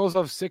 Sales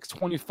of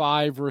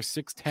 $625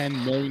 versus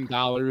 $610 million.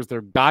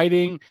 They're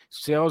guiding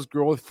sales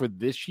growth for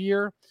this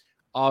year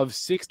of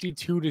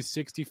 62 to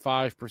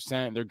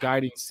 65%. They're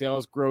guiding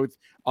sales growth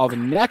of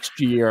next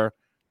year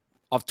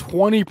of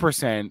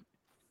 20%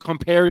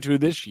 compared to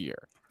this year.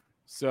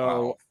 So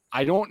wow.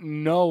 I don't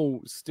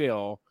know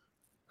still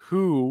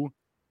who's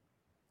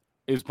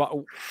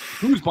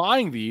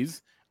buying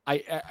these.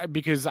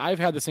 Because I've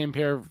had the same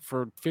pair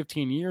for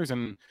 15 years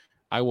and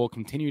I will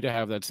continue to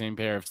have that same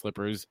pair of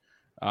slippers.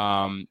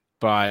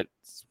 But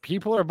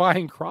people are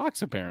buying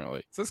Crocs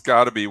apparently. This has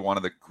got to be one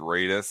of the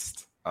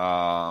greatest,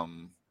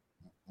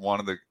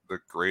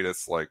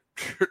 like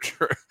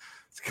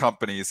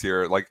companies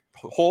here, like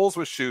holes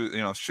with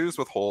shoes, shoes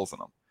with holes in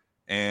them.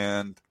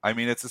 And I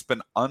mean, it's just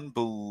been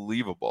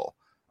unbelievable.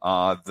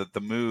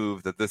 The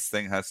move that this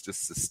thing has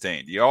just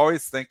sustained. You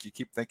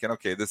keep thinking,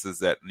 okay, this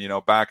is it.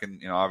 And, back in,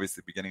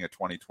 obviously beginning of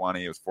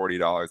 2020, it was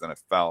 $40 and it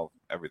fell.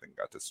 Everything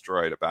got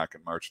destroyed back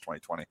in March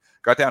 2020.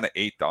 Got down to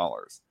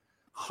 $8.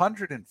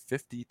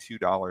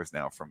 $152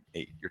 now from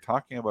 $8. You're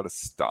talking about a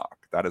stock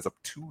that is up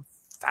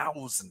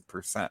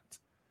 2,000%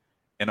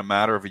 in a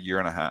matter of a year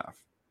and a half.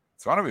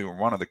 It's going to be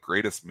one of the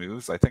greatest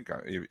moves I think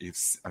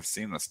I've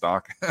seen the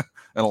stock in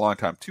a long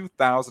time.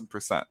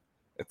 2,000%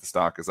 if the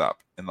stock is up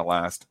in the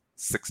last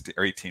 16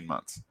 or 18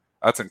 months.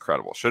 That's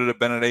incredible. Should it have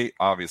been at 8?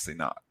 Obviously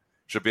not.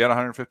 Should it be at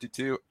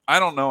 152? I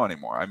don't know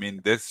anymore. I mean,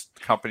 this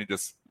company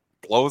just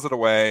blows it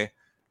away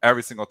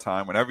every single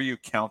time. Whenever you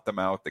count them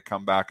out, they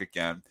come back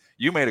again.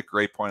 You made a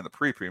great point in the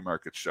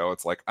pre-market show.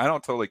 It's like, I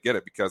don't totally get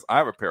it because I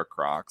have a pair of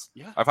Crocs.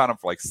 Yeah. I've had them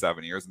for like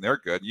 7 years and they're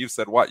good. You've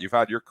said what? You've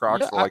had your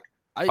Crocs for like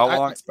how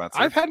long, Spencer?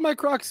 I've had my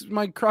Crocs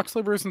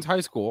slippers since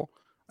high school.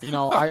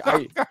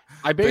 I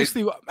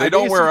basically they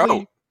don't wear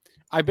out.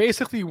 I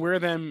basically wear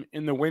them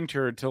in the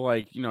winter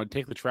to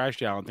take the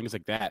trash out and things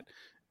like that.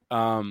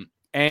 And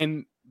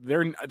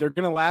they're going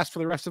to last for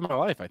the rest of my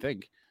life, I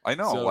think. I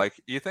know. So, like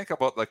you think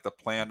about like the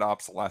planned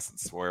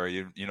obsolescence where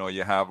you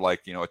have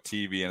like, a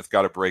TV and it's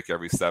got to break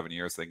every 7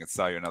 years so they can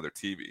sell you another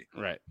TV.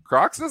 Right.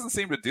 Crocs doesn't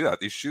seem to do that.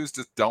 These shoes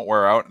just don't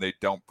wear out and they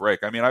don't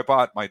break. I mean, I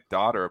bought my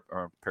daughter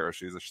a pair of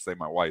shoes. I should say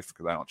my wife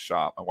because I don't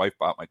shop. My wife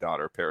bought my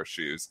daughter a pair of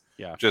shoes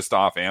just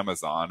off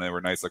Amazon. They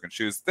were nice looking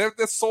shoes. The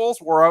soles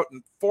wore out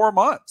in 4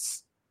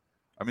 months.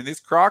 I mean, these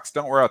Crocs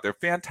don't wear out. They're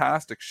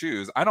fantastic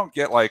shoes. I don't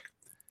get like,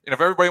 if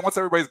once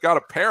everybody's got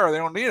a pair, they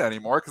don't need it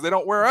anymore because they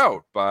don't wear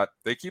out. But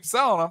they keep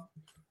selling them.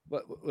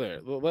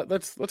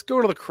 Let's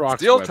go to the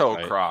Crocs. Steel toe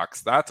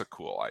Crocs. That's a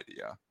cool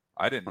idea.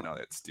 I didn't know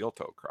that steel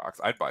toe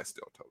Crocs. I'd buy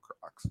steel toe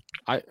Crocs.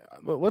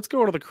 Let's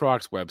go to the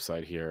Crocs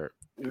website here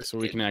so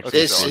we can actually.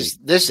 This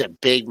is a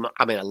big.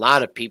 I mean, a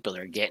lot of people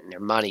are getting their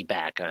money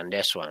back on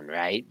this one,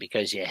 right?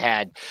 Because you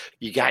got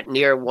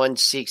near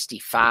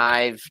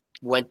 165.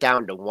 Went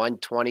down to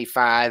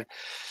 125.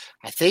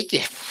 I think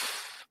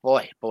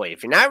boy,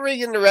 if you're not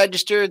rigging the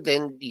register,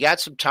 then you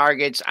got some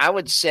targets. I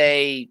would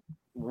say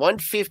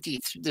 150.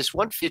 This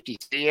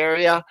 153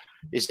 area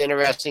is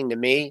interesting to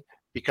me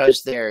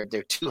because they're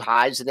two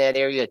highs in that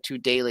area, two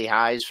daily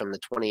highs from the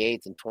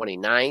 28th and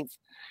 29th.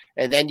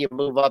 and then you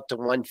move up to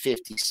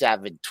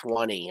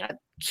 157.20.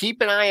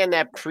 Keep an eye on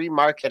that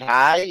pre-market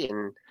high,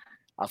 and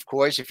of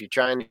course, if you're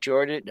trying to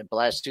short it and it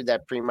blasts through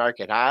that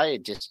pre-market high,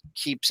 it just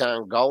keeps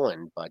on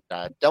going. But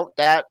don't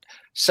that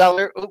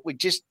seller, we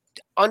just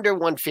under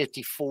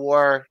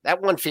 154, that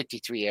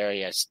 153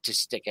 area is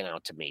just sticking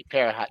out to me.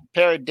 Pair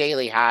of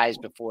daily highs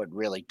before it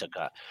really took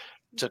a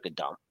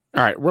dump.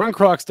 All right, we're on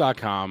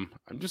Crocs.com.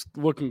 I'm just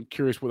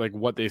curious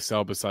what they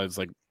sell besides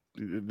like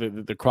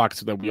the Crocs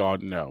that we all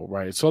know,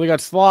 right? So they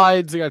got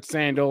slides, they got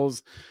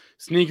sandals,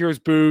 sneakers,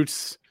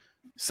 boots,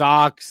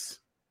 socks.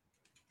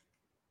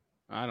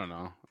 I don't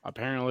know.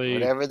 Apparently,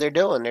 whatever they're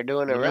doing it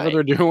right. Whatever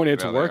they're doing,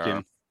 it's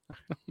working.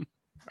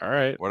 All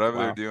right. Whatever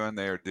they're doing,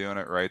 they are doing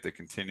it right. They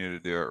continue to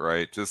do it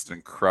right. Just an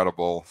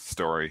incredible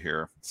story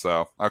here.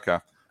 So, okay,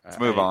 let's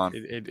move on.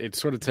 It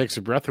sort of takes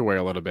your breath away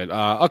a little bit.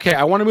 Okay,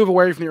 I want to move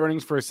away from the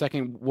earnings for a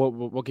second.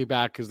 We'll get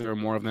back because there are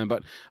more of them.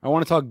 But I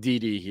want to talk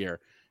DD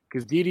here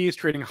because DD is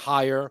trading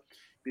higher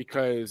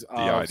because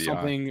of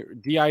something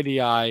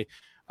DIDI.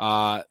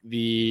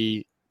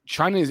 The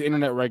China's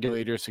internet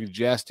regulator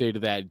suggested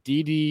that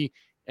DD.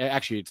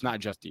 Actually, it's not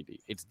just DD.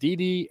 It's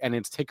DD and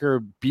it's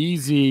ticker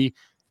BZ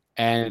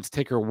and it's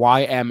ticker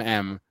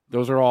YMM.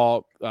 Those are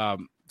all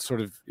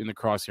sort of in the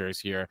crosshairs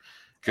here.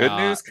 Good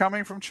news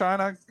coming from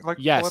China?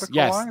 Yes.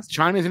 Lines?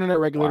 China's internet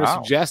regulator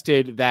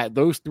suggested that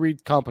those three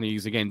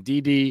companies, again,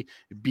 DD,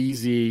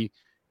 BZ,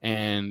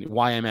 and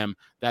YMM,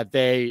 that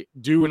they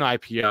do an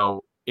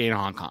IPO in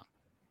Hong Kong.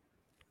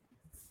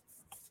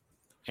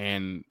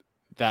 And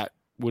that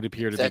would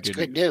appear to be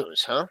good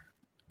news, huh?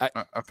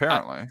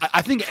 Apparently.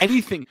 I think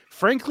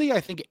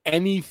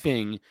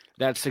anything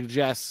that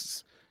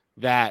suggests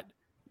that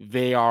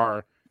they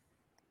are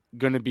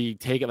going to be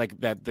taken, like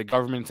that the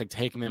government's like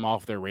taking them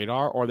off their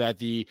radar, or that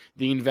the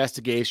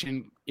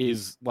investigation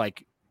is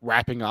like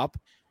wrapping up,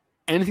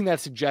 anything that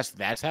suggests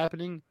that's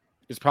happening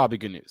is probably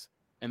good news.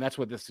 And that's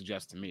what this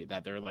suggests to me,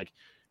 that they're like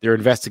their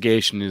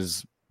investigation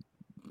is,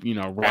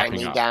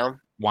 winding down.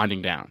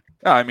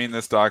 Yeah, I mean,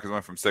 this stock has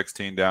went from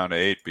 16 down to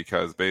 8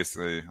 because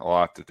basically a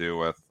lot to do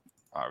with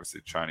obviously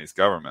the Chinese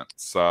government.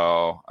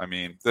 So, I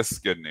mean, this is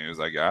good news,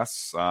 I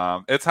guess.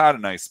 It's had a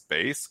nice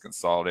base,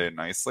 consolidated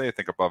nicely. I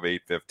think above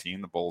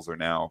 815, the bulls are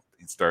now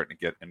starting to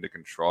get into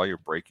control. You're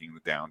breaking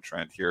the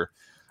downtrend here.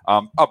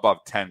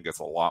 Above 10 gets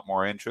a lot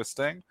more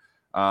interesting.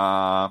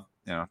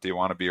 Do you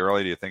want to be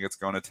early? Do you think it's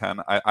going to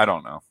 10? I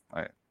don't know.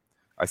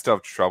 I still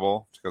have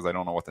trouble because I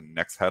don't know what the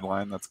next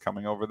headline that's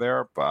coming over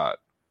there, but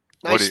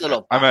I'm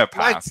going to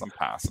pass. I'm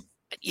passing.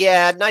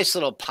 Yeah, nice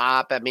little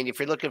pop. I mean, if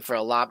you're looking for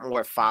a lot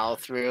more follow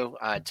through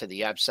to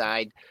the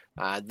upside,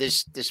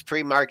 this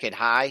pre-market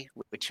high,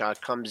 which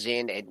comes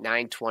in at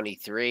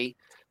 923,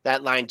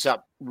 that lines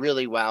up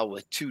really well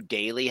with two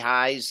daily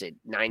highs at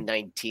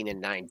 919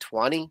 and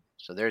 920.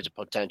 So there's a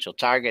potential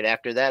target.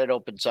 After that, it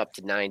opens up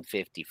to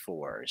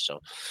 954. So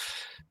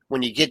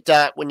when you get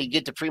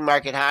the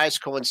pre-market highs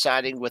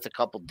coinciding with a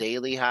couple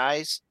daily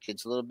highs,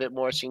 gets a little bit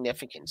more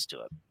significance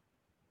to it.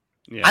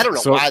 Yeah, I don't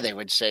know why they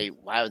would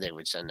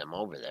send them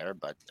over there,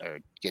 or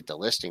get the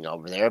listing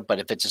over there. But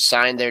if it's a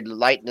sign they're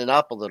lightening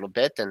up a little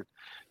bit, then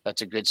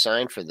that's a good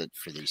sign for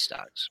these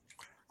stocks.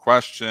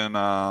 Question,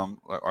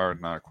 or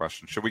not a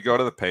question. Should we go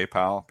to the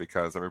PayPal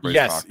because everybody's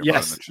talking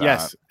about it in the chat?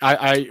 Yes.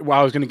 I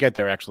was going to get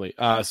there actually.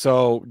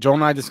 So Joel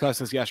and I discussed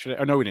this yesterday.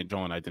 Oh no, we didn't.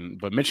 Joel and I didn't,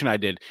 but Mitch and I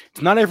did.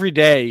 It's not every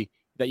day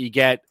that you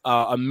get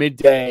a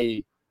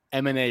midday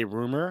M&A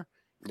rumor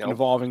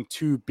involving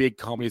two big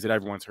companies that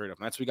everyone's heard of.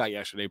 And that's what we got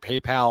yesterday.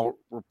 PayPal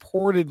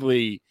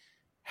reportedly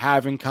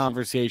having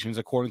conversations,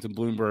 according to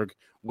Bloomberg,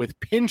 with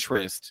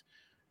Pinterest,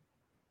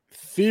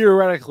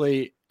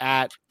 theoretically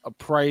at a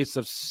price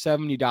of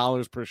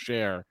 $70 per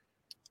share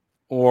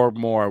or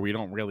more. We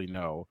don't really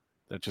know.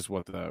 That's just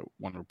what the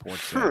one report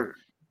said.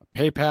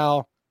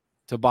 PayPal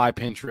to buy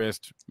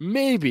Pinterest,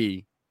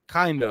 maybe,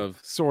 kind of,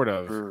 sort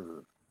of.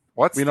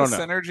 What's the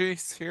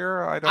synergies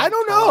here? I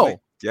don't know.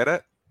 Get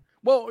it?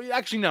 Well,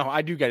 actually, no,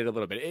 I do get it a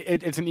little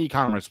bit. It's an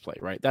e-commerce play,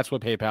 right? That's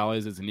what PayPal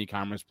is. It's an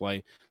e-commerce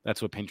play.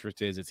 That's what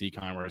Pinterest is. It's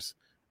e-commerce,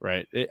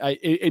 right?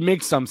 It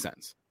makes some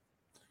sense.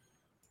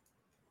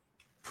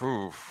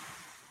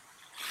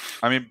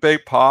 I mean,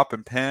 big pop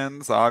and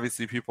pins.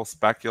 Obviously, people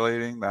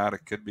speculating that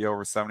it could be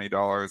over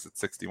 $70 at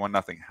 61.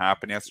 Nothing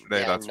happened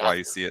yesterday. That's why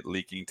you see it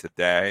leaking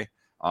today.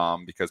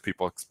 Because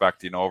people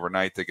expect,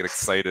 overnight to get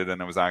excited,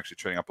 and it was actually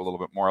trading up a little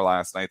bit more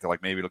last night. They're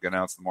like, maybe it'll get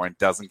announced in the morning.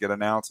 Doesn't get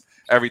announced.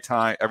 Every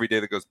day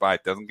that goes by,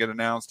 it doesn't get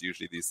announced.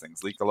 Usually these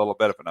things leak a little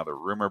bit. If another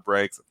rumor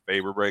breaks, if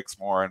favor breaks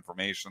more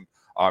information,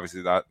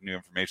 obviously that new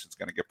information is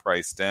going to get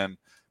priced in.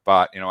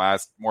 But,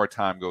 as more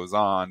time goes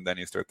on, then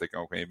you start thinking,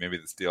 okay, maybe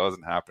this deal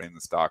isn't happening.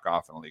 The stock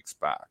often leaks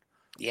back.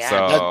 Yeah.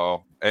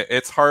 So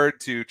it's hard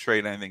to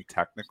trade anything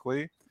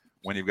technically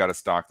when you've got a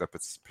stock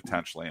that's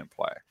potentially in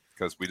play,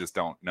 because we just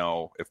don't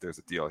know if there's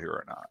a deal here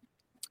or not.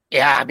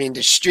 Yeah, I mean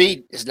the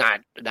street is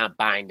not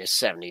buying the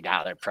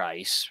 $70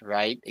 price,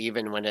 right?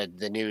 Even when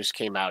the news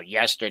came out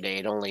yesterday,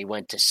 it only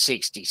went to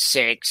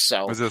 66.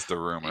 So It's just a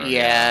rumor.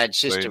 yeah, it's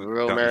just They a don't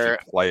usually rumor.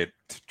 play it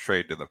to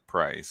trade to the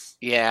price.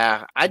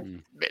 Yeah,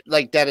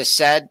 like Dennis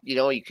said,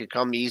 you could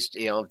come east.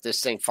 If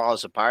this thing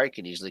falls apart, it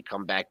could easily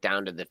come back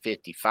down to the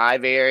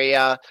 55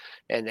 area,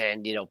 and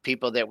then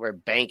people that were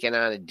banking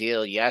on a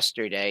deal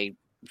yesterday,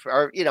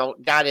 or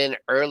got in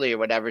early or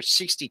whatever.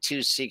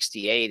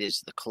 62.68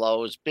 is the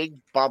close. Big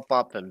bump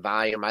up in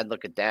volume. I'd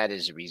look at that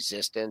as a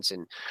resistance,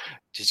 and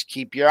just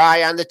keep your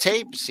eye on the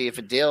tape. See if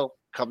a deal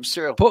comes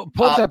through. Pull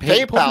up that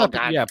PayPal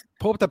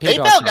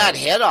PayPal got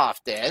hit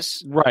off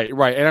this. Right.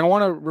 And I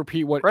want to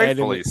repeat what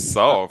Rightfully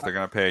so. If they're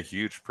going to pay a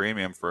huge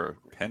premium for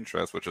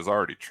Pinterest, which is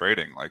already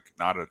trading like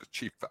not at a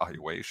cheap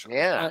valuation.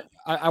 Yeah.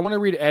 I want to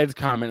read Ed's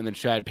comment in the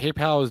chat.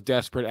 PayPal is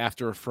desperate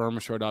after a firm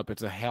showed up.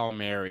 It's a Hail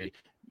Mary.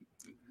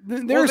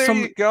 There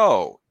you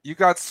go. You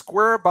got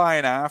Square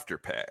buying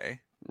Afterpay.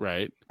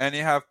 Right. And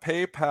you have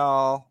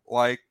PayPal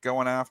like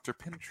going after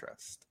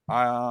Pinterest.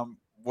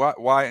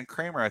 Why? And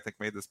Kramer, I think,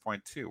 made this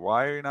point too.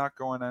 Why are you not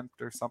going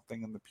after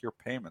something in the pure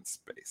payment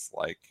space?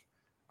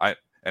 I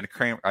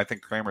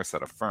think Kramer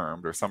said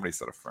affirmed, or somebody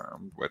said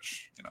affirmed,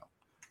 which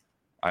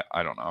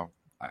I don't know.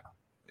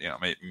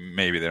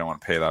 Maybe they don't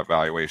want to pay that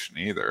valuation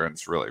either, and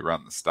it's really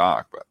run the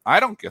stock. But I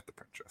don't get the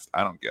Pinterest.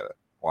 I don't get it.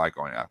 Why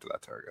going after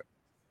that target?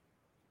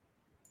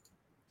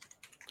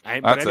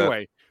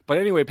 But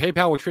anyway,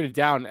 PayPal was traded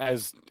down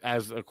as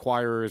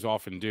acquirers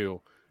often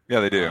do. Yeah,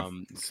 they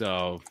do.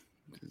 So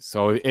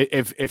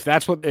if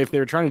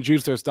they're trying to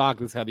juice their stock,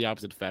 this had the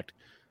opposite effect.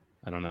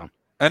 I don't know.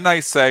 A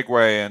nice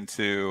segue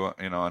into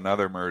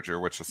another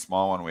merger, which is a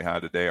small one we had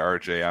today,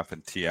 RJF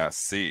and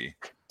TSC.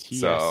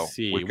 So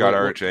we've got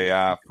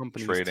RJF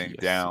trading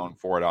down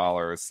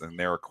 $4, and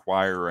they're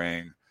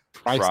acquiring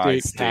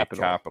Tri-State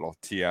Capital,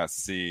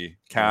 TSC,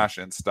 cash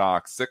in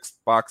stock,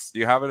 $6. Do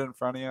you have it in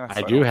front of you?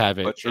 I do have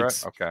it.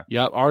 Okay.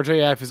 Yep.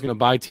 RJF is going to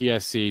buy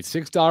TSC,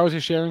 $6 a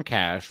share in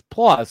cash,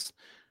 plus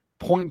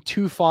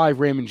 0.25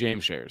 Raymond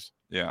James shares.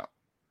 Yeah.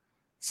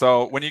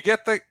 So when you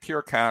get the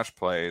pure cash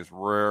plays,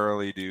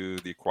 rarely do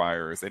the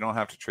acquirers. They don't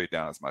have to trade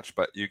down as much,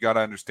 but you got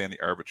to understand the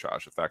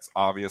arbitrage effects.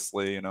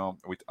 Obviously,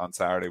 on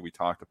Saturday we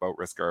talked about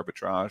risk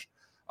arbitrage.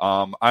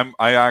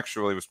 I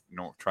actually was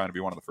trying to be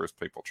one of the first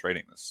people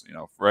trading this.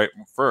 Right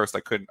first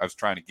I was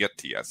trying to get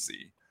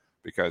TSC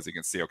because you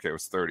can see, okay, it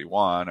was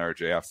 31.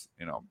 RJF's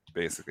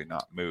basically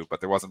not moved, but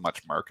there wasn't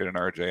much market in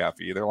RJF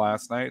either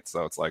last night,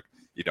 so it's like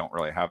you don't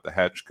really have the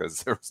hedge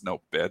because there was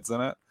no bids in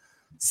it.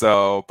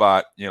 So,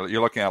 but you're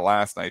looking at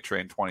last night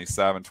trading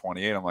 27,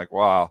 28. I'm like,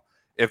 wow,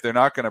 if they're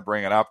not going to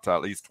bring it up to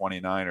at least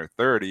 29 or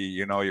 30,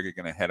 you're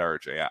going to hit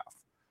RJF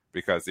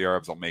because the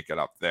Arabs will make it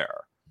up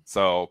there.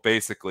 So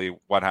basically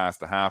what has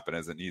to happen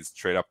is it needs to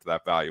trade up to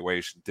that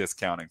valuation,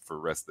 discounting for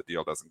risk the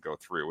deal doesn't go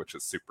through, which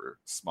is super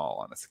small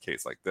on a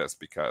case like this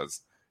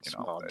because it's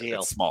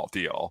small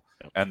deal.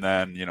 Yep. And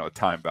then,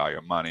 time value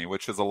of money,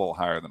 which is a little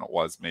higher than it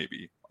was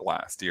maybe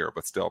last year,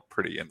 but still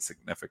pretty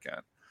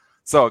insignificant.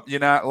 So you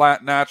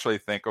naturally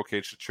think, okay,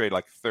 it should trade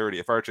like 30.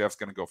 If RJF's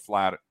going to go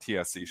flat,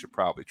 TSC should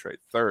probably trade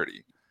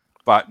 30.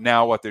 But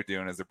now what they're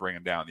doing is they're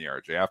bringing down the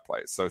RJF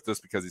price. So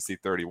just because you see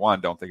 31,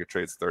 don't think it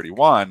trades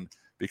 31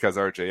 because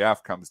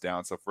RJF comes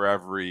down. So for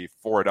every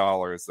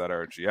 $4 that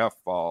RJF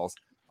falls,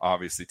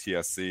 obviously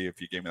TSC,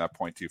 if you gave me that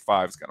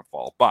 0.25, is going to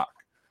fall $1.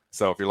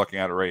 So if you're looking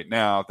at it right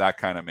now, that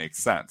kind of makes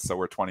sense. So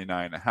we're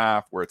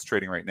 29.5, where it's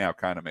trading right now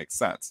kind of makes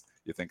sense.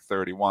 You think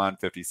 31,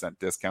 50-cent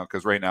discount,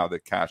 because right now the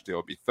cash deal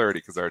would be 30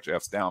 because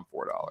RJF's down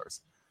 $4.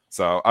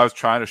 So I was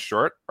trying to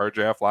short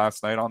RJF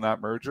last night on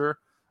that merger.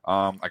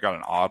 I got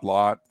an odd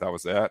lot. That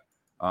was it.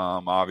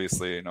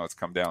 Obviously, it's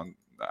come down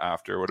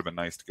after. It would have been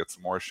nice to get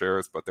some more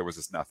shares, but there was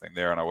just nothing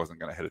there, and I wasn't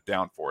going to hit it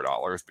down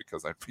 $4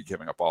 because I'd be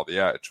giving up all the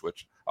edge,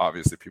 which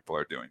obviously people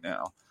are doing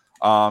now.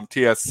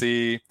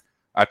 TSC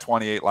at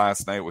 28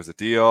 last night was a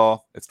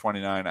deal. It's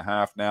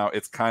 29.5 now.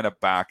 It's kind of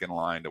back in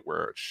line to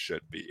where it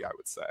should be, I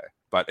would say.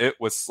 But it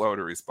was slow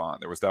to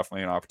respond. There was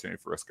definitely an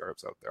opportunity for risk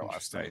arbs out there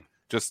last night.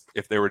 Just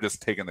if they were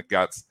just taking the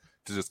guts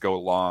to just go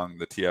long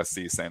the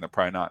TSC, saying they're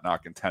probably not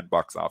knocking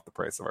 $10 off the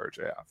price of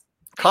RJF.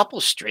 Couple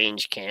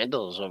strange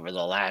candles over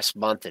the last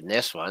month in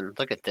this one.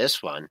 Look at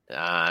this one.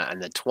 On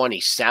the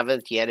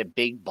 27th, you had a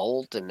big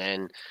bolt, and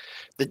then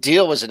the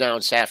deal was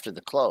announced after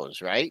the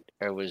close, right?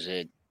 Or was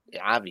it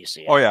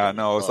obviously? Oh yeah,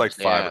 no, it was like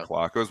 5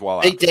 o'clock. It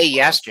was big day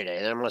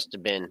yesterday. There must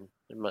have been.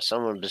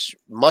 Someone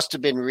must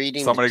have been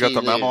reading. Somebody got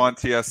the memo on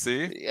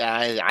TSC.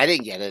 Yeah, I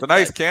didn't get it. It's a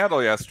nice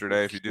candle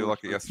yesterday. If you do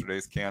look at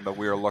yesterday's candle,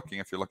 we are looking.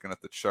 If you're looking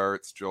at the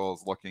charts,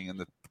 Joel's looking in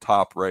the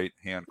top right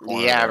hand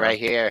corner. Yeah, right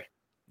here.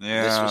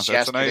 Yeah,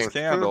 that's a nice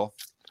candle.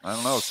 I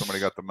don't know if somebody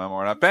got the memo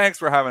or not.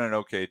 Banks were having an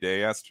okay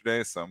day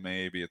yesterday, so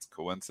maybe it's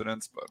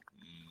coincidence,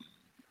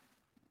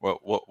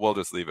 but we'll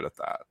just leave it at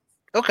that.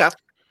 Okay.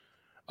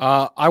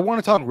 I want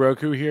to talk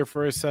Roku here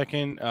for a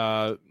second.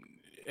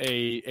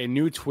 A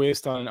new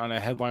twist on a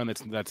headline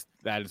that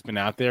has been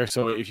out there.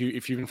 So if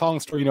you've been following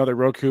the story, you know that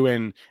Roku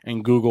and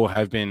Google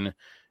have been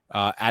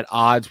at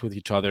odds with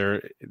each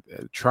other,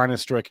 trying to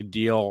strike a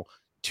deal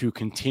to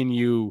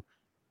continue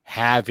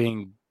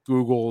having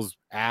Google's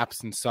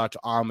apps and such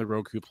on the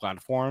Roku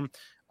platform.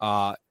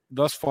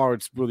 Thus far,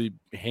 it's really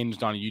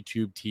hinged on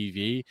YouTube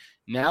TV.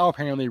 Now,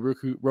 apparently,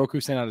 Roku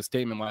sent out a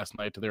statement last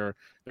night to their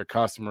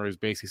customers,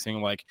 basically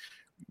saying like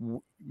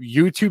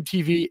YouTube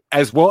TV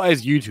as well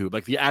as YouTube,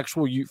 like the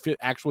actual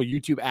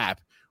YouTube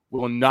app,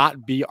 will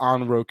not be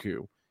on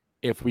Roku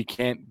if we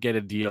can't get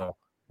a deal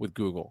with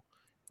Google.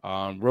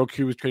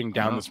 Roku was trading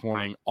down this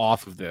morning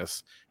off of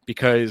this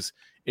because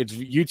it's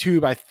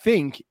YouTube, I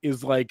think,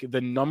 is like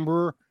the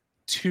number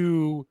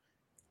 2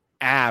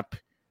 app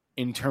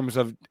in terms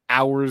of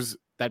hours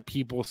that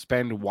people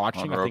spend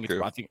watching.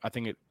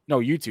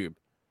 YouTube.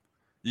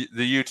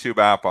 The YouTube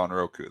app on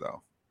Roku,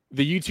 though.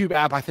 The YouTube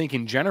app, I think,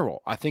 in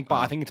general, I think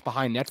it's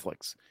behind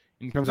Netflix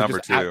in terms number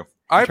of two.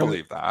 I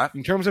believe that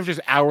in terms of just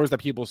hours that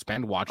people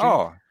spend watching.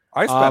 Oh,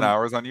 I spend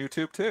hours on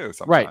YouTube too.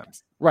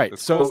 Sometimes, right.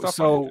 So,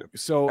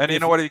 and you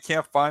know what? You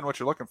can't find what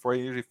you're looking for.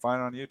 You usually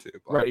find it on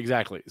YouTube. Right,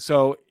 exactly.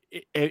 So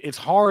it's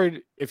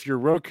hard if you're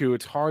Roku.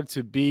 It's hard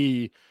to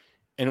be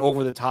an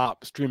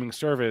over-the-top streaming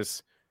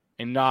service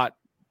and not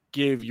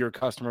give your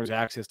customers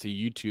access to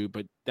YouTube.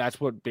 But that's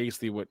what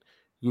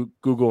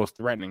Google is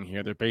threatening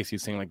here. They're basically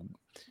saying like,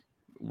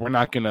 we're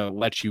not going to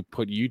let you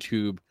put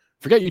YouTube.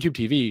 Forget YouTube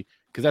TV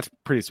because that's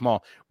pretty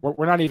small.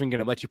 We're not even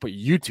going to let you put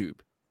YouTube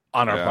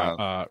on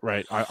our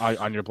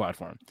on your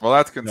platform. Well,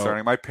 that's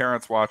concerning. My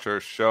parents watch our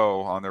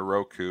show on their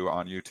Roku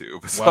on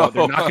YouTube. Well,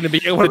 they're not going to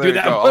be able to do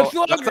that much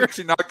longer. That's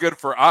actually not good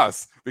for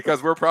us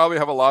because we'll probably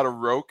have a lot of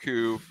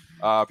Roku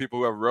people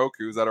who have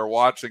Rokus that are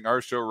watching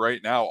our show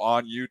right now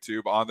on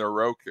YouTube on their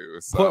Roku.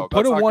 So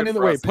put a 1 in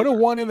the Put a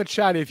 1 in the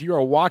chat if you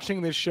are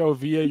watching this show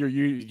via your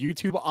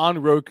YouTube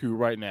on Roku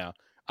right now.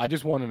 I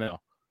just want to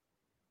know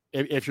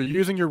if you're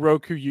using your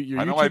Roku, your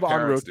I know YouTube my on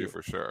parents Roku. do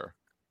for sure.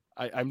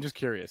 I'm just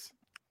curious.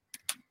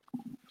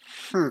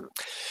 Oh,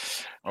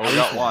 we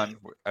got one.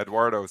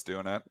 Eduardo's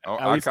doing it. Oh,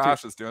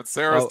 Akash is doing it.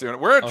 Sarah's doing it.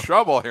 We're in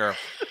trouble here.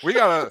 We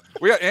got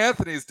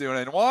Anthony's doing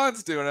it, and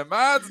Juan's doing it,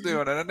 Matt's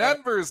doing it, and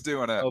Denver's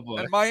doing it,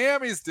 and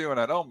Miami's doing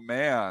it. Oh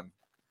man,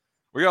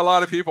 we got a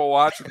lot of people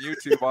watching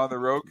YouTube on the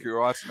Roku,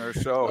 watching our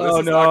show. This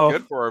is not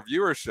good for our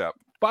viewership.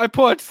 Buy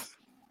puts.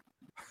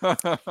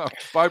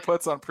 Buy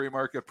puts on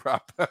pre-market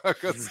prep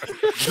because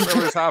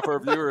there's half our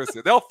viewers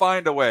here. They'll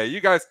find a way. You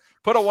guys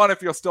put a 1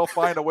 if you'll still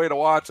find a way to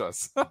watch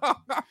us.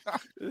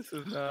 This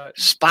is not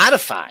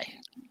Spotify.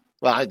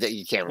 Well,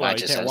 you can't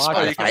watch us on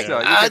Spotify.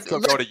 You can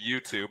still go to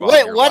YouTube.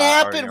 Wait, what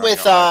happened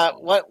with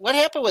what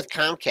happened with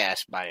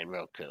Comcast buying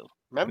Roku?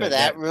 Remember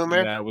that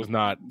rumor? That was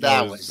not.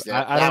 That was.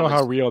 I don't know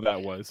how real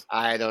that was.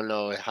 I don't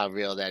know how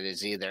real that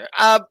is either.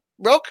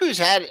 Roku's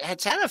had a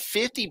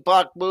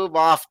 $50 move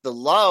off the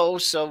low.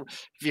 So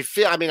if you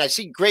feel, I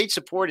see great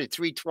support at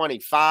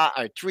 325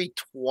 or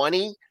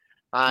 320.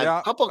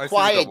 A couple of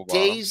quiet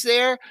days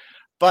there,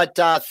 but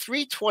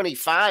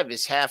 325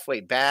 is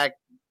halfway back.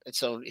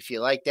 So if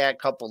you like that,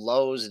 couple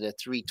lows in the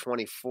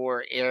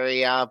 324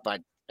 area, but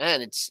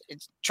man, it's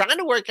trying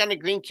to work on a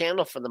green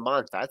candle for the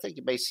month. I think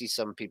you may see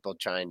some people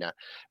trying to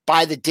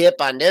buy the dip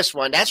on this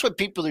one. That's what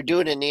people are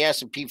doing in the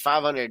S&P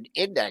 500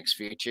 index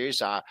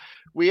futures.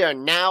 We are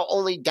now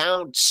only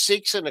down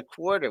 6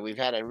 1/4. We've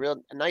had a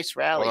nice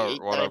rally,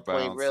 8-9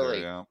 point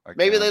rally.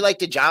 Maybe they like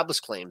the jobless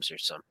claims or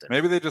something.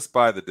 Maybe they just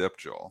buy the dip,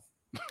 Joel.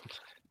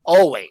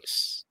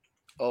 Always,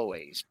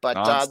 but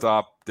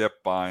non-stop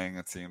dip buying.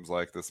 It seems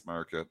like this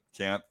market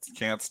can't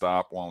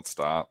stop, won't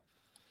stop.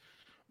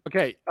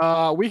 Okay,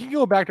 we can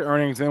go back to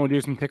earnings, and then we'll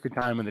do some ticker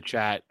time in the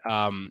chat.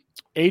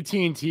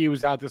 AT&T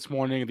was out this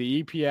morning.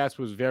 The EPS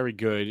was very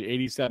good,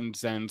 87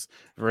 cents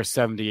versus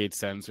 78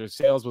 cents. Their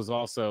sales was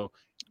also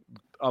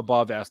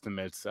above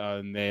estimates.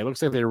 And it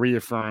looks like they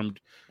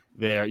reaffirmed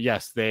they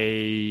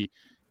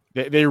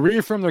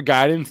reaffirmed their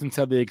guidance and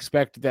said they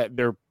expect that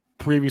their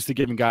previously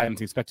given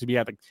guidance expect to be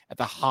at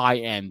the high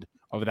end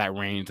of that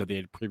range that they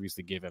had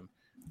previously given.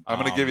 I'm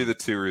going to give you the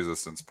 2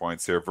 resistance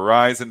points here.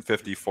 Verizon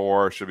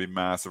 54 should be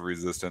massive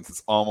resistance.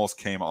 It's almost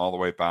came all the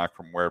way back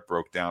from where it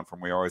broke down from.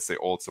 We always say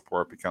old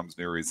support becomes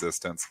new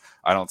resistance.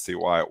 I don't see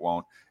why it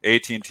won't.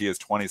 AT&T is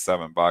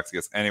 $27. I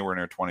guess anywhere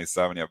near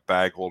 27. You have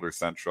Bag Holder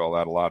Central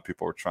that a lot of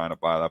people were trying to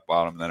buy that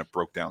bottom, and then it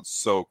broke down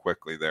so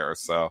quickly there.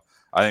 So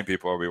I think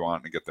people will be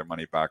wanting to get their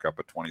money back up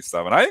at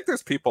 27. I think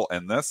there's people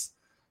in this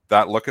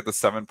that look at the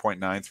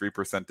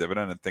 7.93%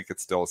 dividend and think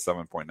it's still a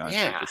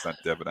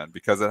 7.93% dividend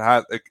because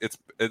it's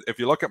if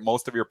you look at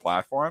most of your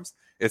platforms,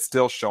 it's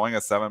still showing a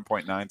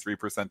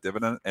 7.93%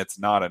 dividend. It's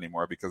not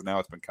anymore because now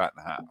it's been cut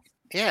in half.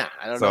 Yeah,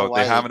 I don't know why.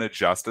 So they haven't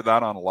adjusted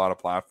that on a lot of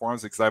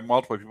platforms because I have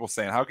multiple people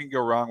saying, how can you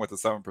go wrong with a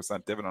 7%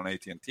 dividend on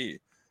AT&T?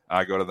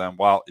 I go to them,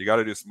 well, you got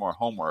to do some more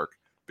homework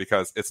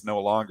because it's no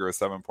longer a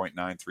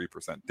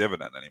 7.93%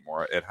 dividend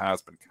anymore. It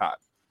has been cut.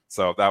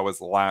 So that was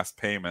the last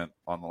payment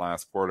on the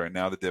last quarter. And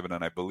now the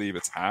dividend, I believe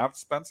it's halved,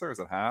 Spencer. Is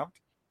it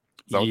halved?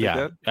 Is that what they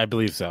did? I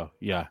believe so.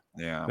 Yeah.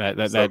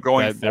 So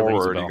going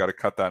forward, you got to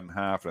cut that in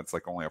half, and it's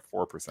like only a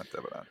 4%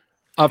 dividend.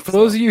 For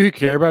those of you who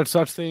care about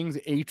such things,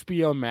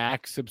 HBO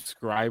Max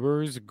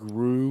subscribers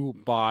grew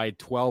by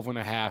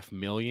 12.5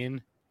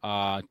 million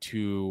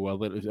to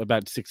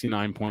about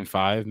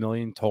 69.5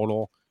 million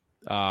total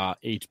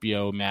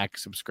HBO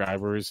Max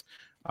subscribers.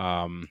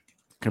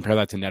 Compare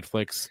that to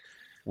Netflix,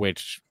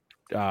 which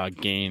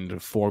gained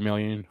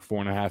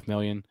 4.5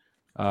 million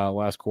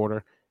last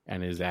quarter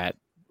and is at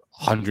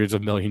hundreds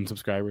of million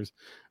subscribers.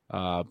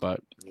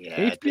 But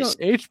Yeah,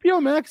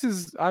 HBO Max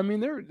is, I mean,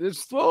 they're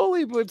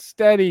slowly but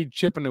steady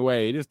chipping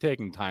away. It is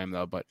taking time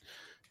though, but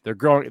they're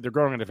growing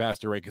at a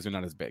faster rate because they're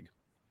not as big.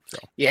 So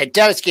yeah, it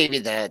does give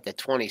you the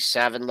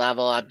 27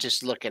 level. I'm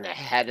just looking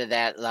ahead of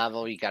that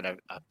level. You got a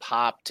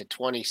pop to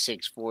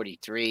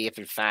 26.43 if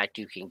in fact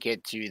you can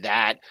get through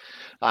that.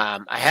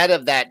 Ahead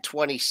of that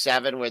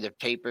 27 where the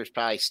paper's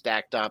probably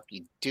stacked up,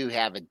 you do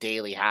have a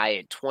daily high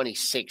at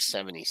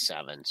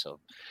 26.77.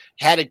 So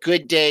had a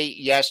good day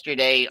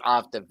yesterday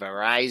off the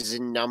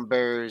Verizon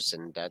numbers,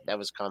 and that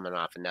was coming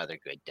off another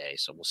good day.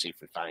 So we'll see if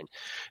we find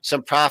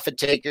some profit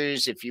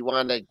takers. If you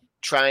want to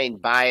try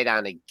and buy it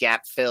on a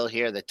gap fill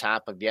here, the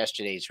top of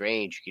yesterday's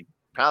range, you could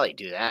probably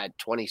do that.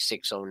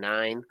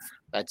 26.09.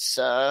 That's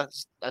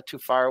not too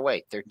far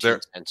away. 13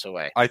 cents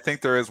away. I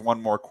think there is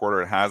one more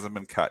quarter. It hasn't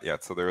been cut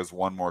yet, so there is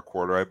one more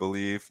quarter, I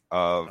believe,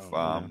 of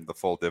the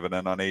full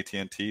dividend on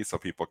AT&T. So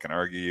people can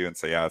argue and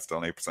say, yeah, it's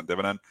still an 8%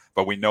 dividend,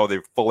 but we know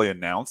they've fully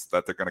announced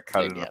that they're going to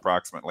cut it in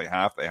approximately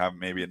half. They haven't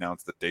maybe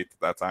announced the date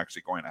that's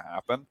actually going to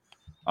happen.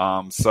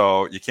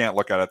 So you can't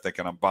look at it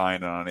thinking I'm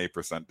buying it on an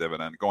 8%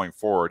 dividend. Going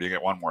forward, you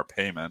get one more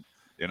payment.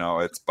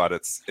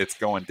 It's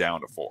going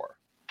down to 4.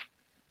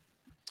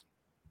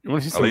 You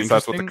want to see At least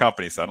that's what the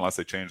company said, unless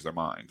they change their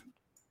mind.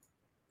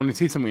 Want to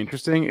see something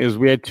interesting is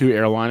we had 2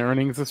 airline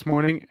earnings this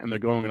morning, and they're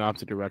going in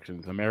opposite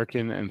directions: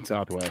 American and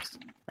Southwest.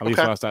 At least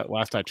last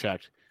I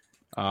checked.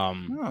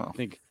 I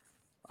think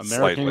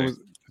American was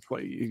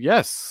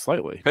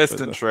slightly.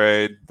 Piston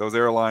trade. Those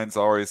airlines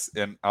always,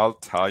 and I'll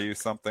tell you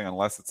something,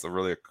 unless it's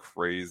a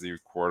crazy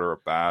quarter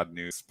of bad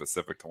news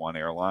specific to one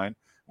airline,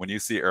 when you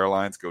see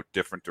airlines go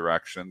different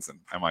directions, and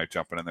am I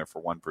jumping in there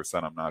for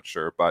 1%? I'm not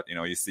sure. But,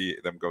 you see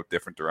them go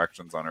different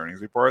directions on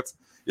earnings reports.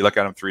 You look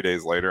at them 3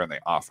 days later, and they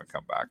often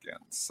come back in.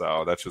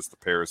 So that's just the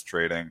pairs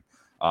trading.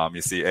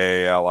 You see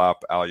AAL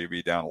up,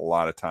 LUV down. A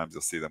lot of times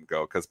you'll see them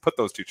go, because put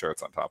those 2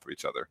 charts on top of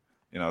each other.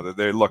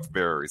 They look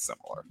very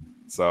similar.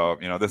 So,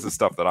 this is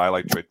stuff that I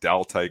like to trade.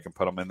 Delta, you can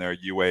put them in there.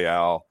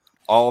 UAL.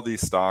 All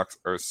these stocks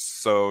are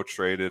so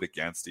traded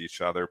against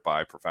each other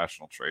by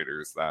professional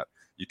traders that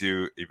you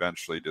do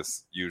eventually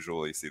just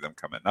usually see them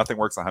come in. Nothing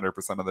works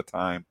 100% of the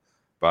time,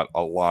 but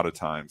a lot of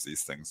times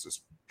these things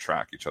just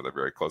track each other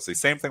very closely.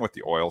 Same thing with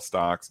the oil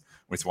stocks.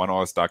 When it's one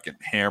oil stock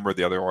getting hammered,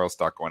 the other oil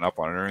stock going up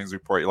on an earnings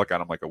report, you look at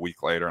them like a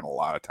week later, and a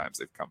lot of times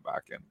they've come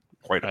back in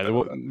quite a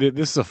bit.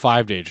 This is a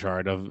 5-day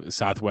chart of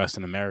Southwest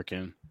and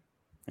American.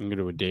 I'm going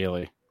to do a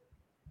daily.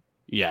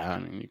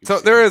 Yeah. So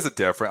there is a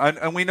difference.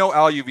 And we know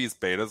LUV's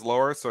beta is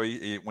lower. So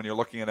when you're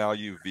looking at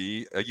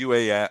LUV, a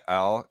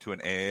UAL to an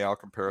AAL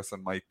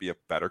comparison might be a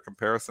better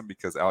comparison,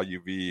 because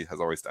LUV has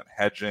always done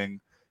hedging.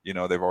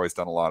 They've always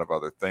done a lot of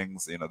other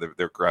things.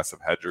 They're aggressive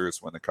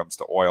hedgers when it comes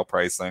to oil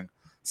pricing.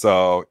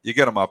 So you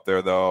get them up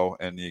there, though,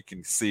 and you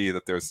can see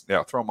that there's,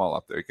 throw them all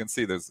up there. You can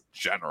see there's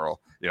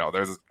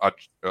there's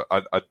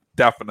a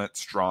definite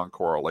strong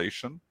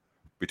correlation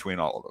between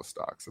all of those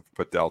stocks. If you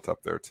put Delta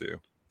up there too,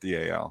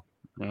 DAL.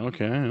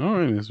 Okay, all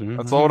right.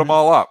 Let's load them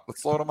all up.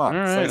 All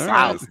right,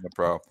 in the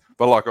pro.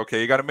 But look, okay,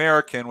 you got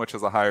American, which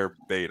is a higher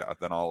beta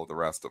than all of the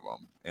rest of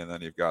them. And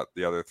then you've got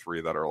the other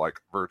 3 that are like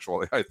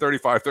virtually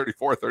 35,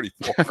 34,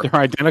 34. They're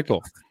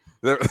identical.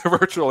 They're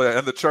virtually,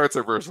 and the charts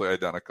are virtually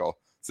identical.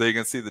 So you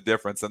can see the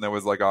difference. And there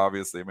was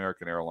obviously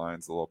American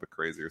Airlines, a little bit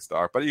crazier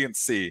stock, but you can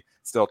see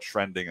still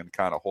trending and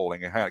kind of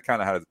holding. It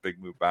kind of had its big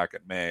move back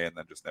in May and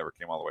then just never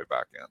came all the way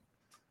back in.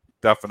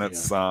 Definite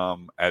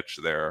some edge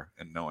there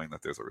in knowing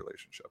that there's a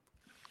relationship.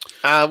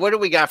 What do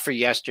we got for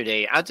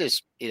yesterday? I'll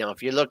just,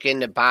 if you're looking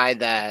to buy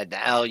the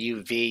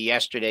LUV,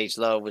 yesterday's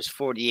low was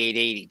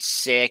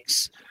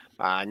 48.86.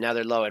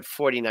 Another low at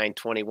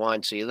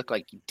 49.21. So you look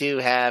like you do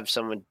have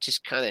someone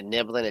just kind of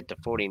nibbling at the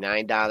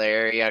 $49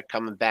 area,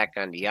 coming back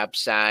on the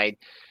upside.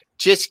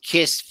 Just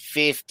kissed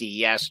 50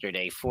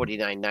 yesterday.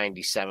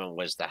 49.97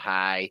 was the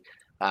high.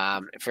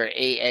 For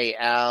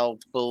AAL,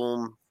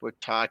 boom, we're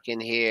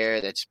talking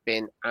here. That's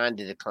been on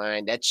the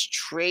decline. That's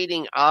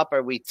trading up.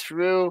 Are we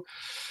through?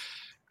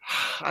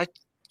 I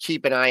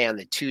keep an eye on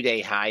the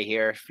 2-day high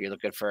here. If you're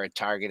looking for a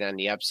target on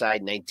the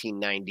upside,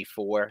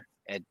 1994.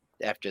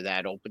 After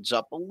that opens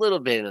up a little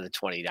bit into the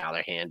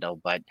 $20 handle,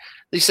 but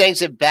these things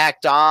have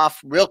backed off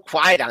real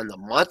quiet on the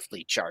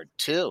monthly chart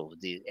too.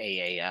 The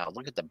AAL,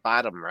 look at the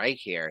bottom right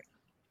here.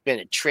 Been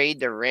a trade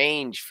the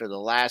range for the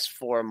last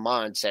 4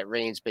 months. That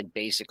range's been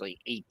basically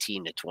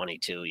 18 to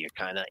 22. You're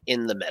kind of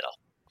in the middle.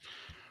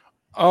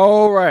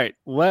 All right,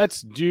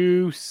 let's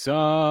do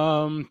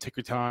some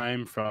ticker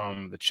time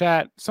from the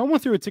chat. Someone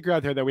threw a ticker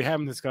out there that we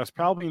haven't discussed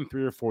probably in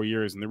 3 or 4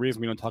 years, and the reason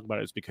we don't talk about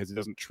it is because it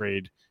doesn't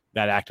trade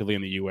that actively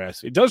in the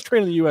U.S. It does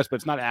trade in the U.S., but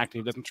it's not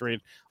active. It doesn't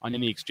trade on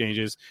any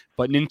exchanges.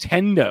 But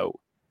Nintendo,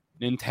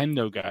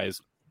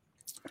 guys.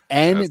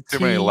 There's too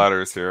many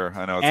letters here.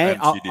 I know it's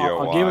NTDOY.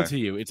 I'll give it to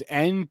you. It's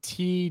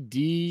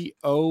NTDOY.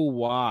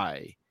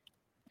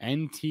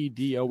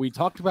 NTDO. We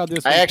talked about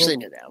this. I actually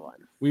knew that one.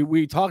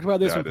 We talked about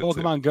this when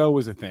Pokemon too. Go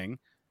was a thing.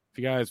 If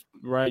you guys,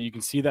 right, you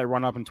can see that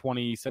run up in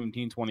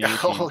 2017, 2018.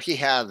 Oh,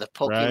 yeah, the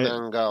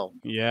Pokemon right? Go.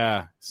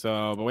 Yeah.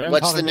 So, but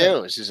what's the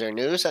news? Is there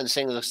news? I'm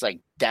saying it looks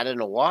like dead in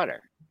the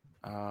water.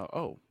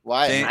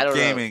 Why? I don't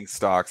gaming know.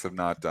 stocks have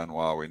not done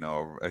well. We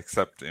know,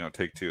 except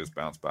Take-Two has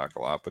bounced back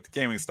a lot, but the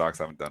gaming stocks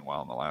haven't done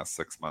well in the last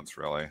 6 months.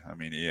 Really, I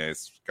mean,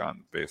 EA's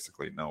gone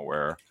basically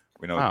nowhere.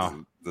 We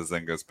know the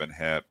Zynga's been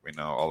hit. We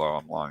know, although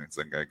I'm long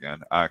Zynga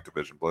again.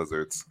 Activision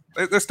Blizzard's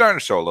they're starting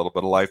to show a little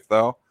bit of life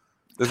though.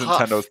 This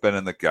Nintendo's been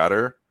in the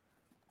gutter.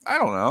 I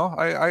don't know.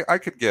 I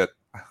could get.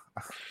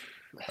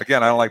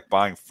 Again, I don't like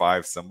buying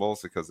 5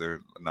 symbols because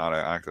they're not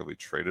actively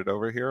traded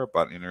over here.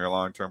 But in your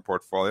long-term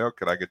portfolio,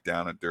 could I get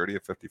down and dirty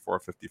at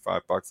 $54,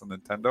 $55 on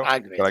Nintendo?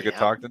 Could I get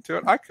talked into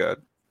it? I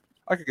could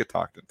get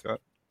talked into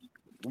it.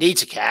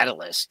 Needs a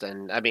catalyst,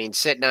 and I mean,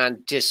 sitting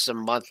on just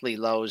some monthly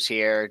lows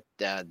here,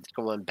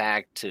 going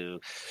back to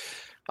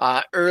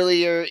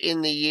earlier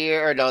in the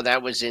year. Or no,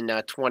 that was in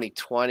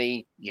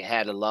 2020. You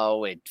had a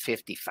low at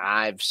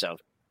 55, so.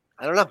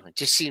 I don't know. It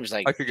just seems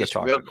like it's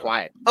real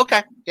quiet.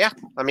 Okay. Yeah.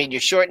 I mean,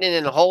 you're shortening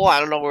in the hole. I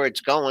don't know where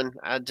it's going.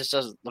 It just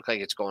doesn't look like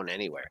it's going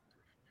anywhere.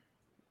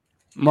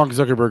 Mark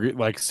Zuckerberg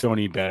likes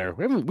Sony better.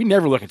 We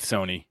never look at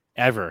Sony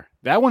ever.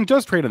 That one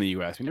does trade in the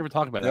U.S. We never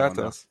talk about that. Yeah, it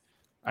does.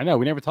 I know.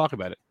 We never talk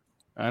about it.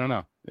 I don't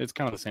know. It's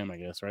kind of the same, I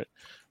guess, right?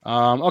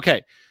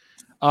 Okay.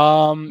 A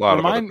lot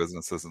of other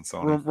businesses in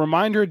Sony.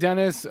 Reminder,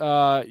 Dennis,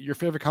 your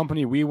favorite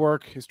company,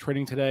 WeWork, is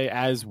trading today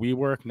as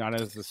WeWork, not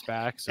as the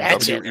SPAC. So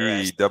That's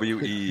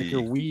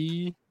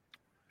WE.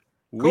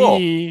 Cool.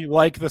 We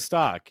like the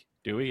stock.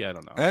 Do we? I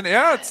don't know. And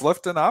yeah, it's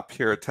lifting up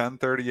here.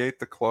 10:38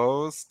 to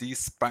close.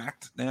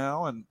 De-SPACed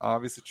now, and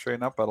obviously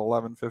trading up at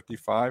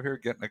 11:55 here,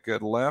 getting a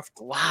good lift.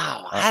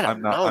 Wow, I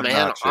don't know,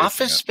 man.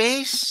 Office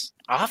space.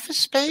 Yeah,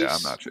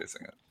 I'm not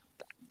chasing it.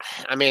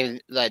 I mean,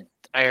 like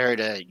I heard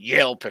a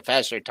Yale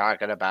professor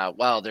talking about,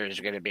 well, there's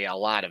going to be a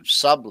lot of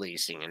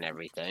subleasing and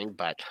everything,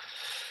 but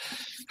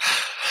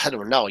I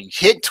don't know. You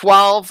hit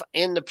 12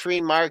 in the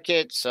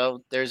pre-market,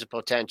 so there's a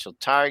potential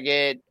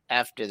target.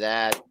 After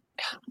that,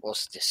 we'll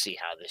just see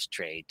how this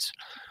trades.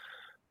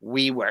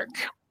 WeWork.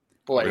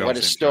 Boy, what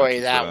a story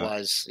that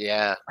was.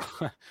 Yeah.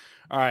 All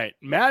right.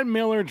 Matt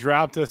Miller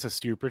dropped us a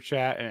super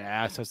chat and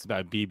asked us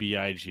about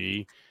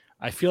BBIG.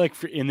 I feel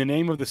like in the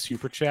name of the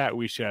super chat,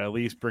 we should at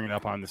least bring it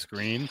up on the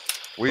screen.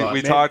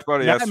 We talked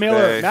about it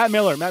yesterday. Matt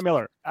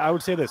Miller. I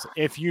would say this.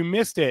 If you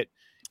missed it,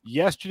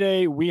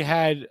 yesterday we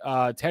had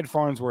Ted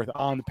Farnsworth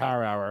on the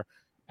Power Hour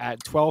at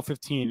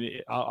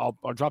 12:15. I'll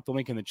drop the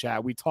link in the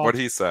chat. We talked. What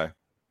did he say?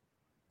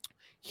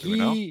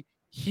 He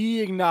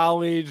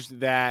acknowledged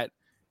that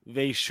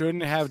they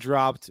shouldn't have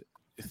dropped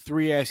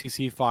 3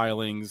 SEC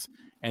filings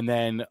and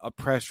then a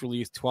press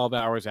release 12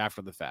 hours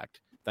after the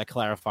fact that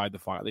clarified the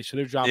file. They should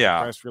have dropped the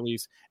press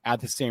release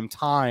at the same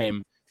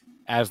time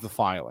as the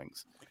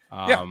filings.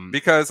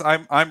 Because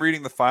I'm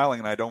reading the filing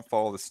and I don't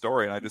follow the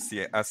story, and I just see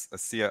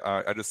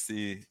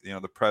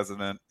the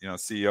president,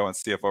 CEO and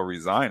CFO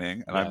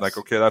resigning, and I'm like,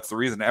 okay, that's the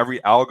reason. Every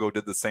algo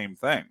did the same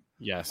thing.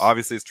 Yes,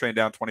 obviously it's trained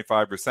down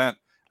 25%.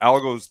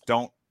 Algos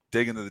don't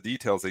dig into the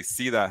details. They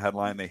see that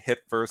headline, they hit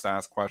first,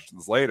 ask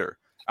questions later.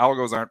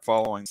 Algos aren't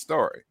following the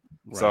story.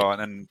 Right. So,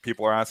 and then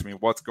people are asking me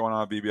what's going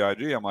on at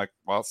BBIG. I'm like,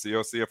 well,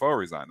 CEO, CFO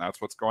resigned.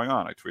 That's what's going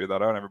on. I tweeted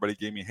that out, and everybody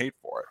gave me hate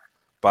for it.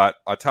 But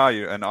I'll tell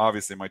you, and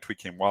obviously my tweet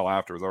came well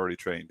after it was already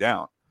trading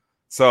down.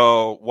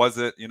 So was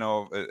it,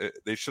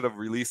 they should have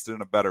released it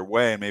in a better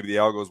way, and maybe the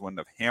algos wouldn't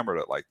have hammered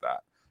it like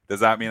that. Does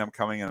that mean I'm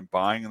coming in and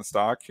buying in the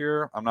stock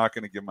here? I'm not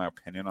going to give my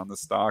opinion on the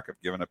stock.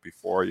 I've given it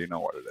before. You know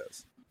what it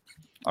is.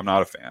 I'm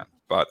not a fan,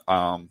 but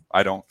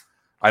I don't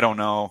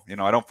know.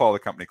 I don't follow the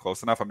company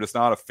close enough. I'm just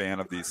not a fan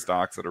of these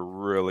stocks that are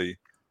really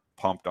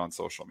pumped on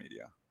social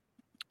media.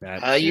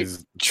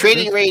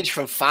 Trading range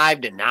from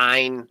 5 to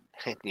 9.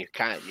 You're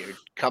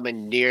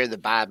coming near the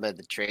bottom of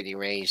the trading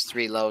range.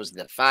 3 lows in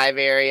the 5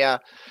 area,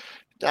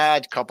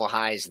 a couple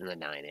highs in the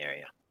 9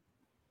 area.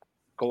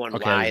 Going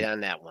wide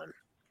on that one.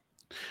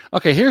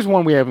 Okay, here's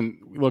one we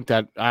haven't looked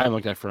at. I haven't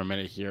looked at for a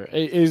minute here.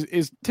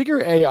 Is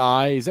Ticker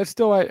AI? Is that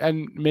still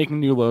and making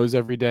new lows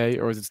every day,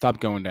 or has it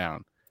stopped going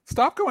down?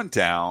 Stop going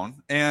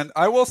down. And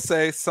I will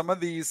say some of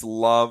these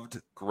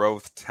loved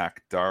growth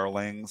tech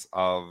darlings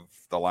of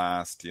the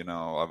last,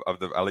 of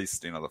the at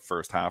least, the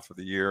first half of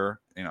the year,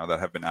 that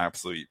have been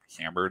absolutely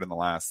hammered in the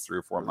last 3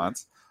 or 4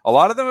 months. A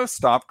lot of them have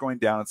stopped going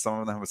down, and some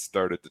of them have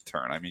started to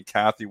turn. I mean,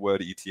 Cathie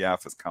Wood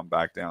ETF has come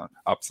back down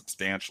up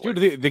substantially.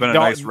 Dude, it's been a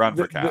nice run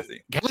for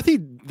Cathie. Cathie,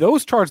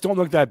 those charts don't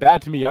look that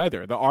bad to me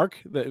either. The ARC,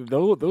 those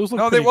look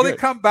No, pretty they good.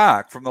 come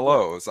back from the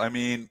lows. I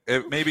mean,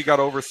 it maybe got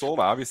oversold.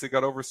 Obviously,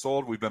 got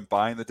oversold. We've been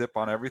buying the dip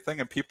on everything,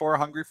 and people are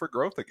hungry for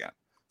growth again.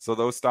 So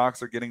those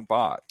stocks are getting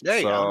bought. There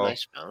you so, go.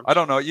 Nice bounce. I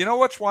don't know. You know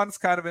which one's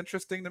kind of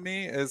interesting to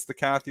me is the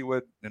Cathie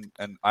Wood,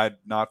 and I'm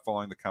not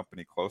following the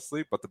company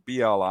closely, but the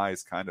BLI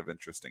is kind of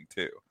interesting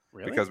too.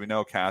 Really? Because we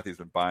know Cathie's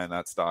been buying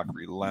that stock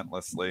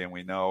relentlessly, and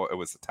we know it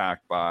was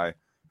attacked by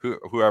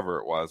whoever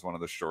it was, one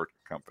of the short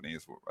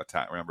companies.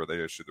 Remember,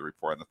 they issued the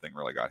report, and the thing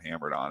really got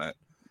hammered on it.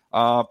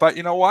 But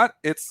you know what?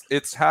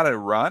 It's had a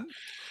run,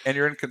 and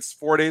you're in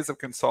 4 days of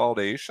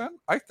consolidation.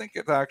 I think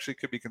it actually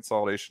could be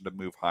consolidation to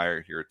move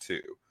higher here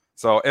too.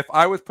 So if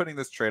I was putting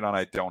this trade on,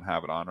 I don't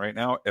have it on right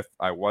now. If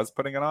I was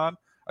putting it on,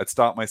 I'd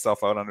stop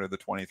myself out under the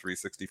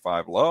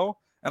 23.65 low,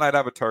 and I'd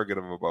have a target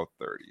of about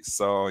 30.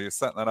 So you're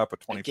setting that up at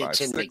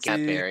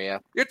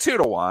 25.60. You're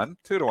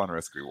 2-to-1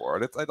 risk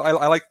reward. I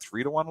like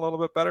 3-to-1 a little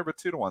bit better, but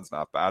 2-to-1's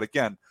not bad.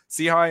 Again,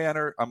 see how I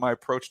enter on my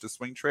approach to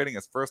swing trading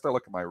is first I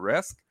look at my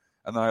risk.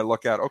 And then I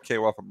look at, okay,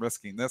 well, if I'm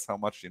risking this, how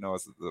much,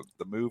 is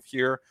the move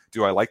here?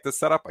 Do I like this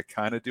setup? I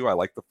kind of do. I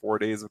like the 4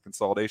 days of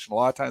consolidation. A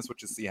lot of times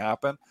what you see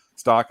happen,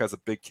 stock has a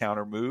big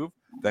counter move,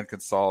 then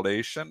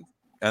consolidation,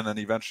 and then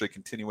eventually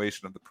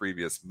continuation of the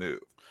previous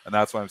move. And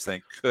that's what I'm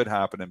saying could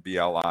happen in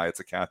BLI. It's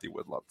a Cathie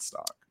Wood loved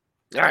stock.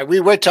 All right, we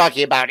were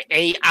talking about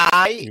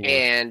AI,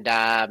 and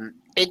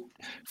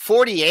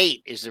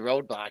 48 is the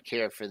roadblock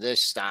here for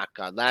this stock.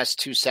 Last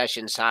two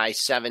sessions high,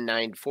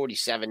 7.9,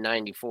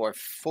 47.94,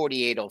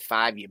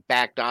 48.05. You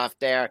backed off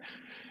there.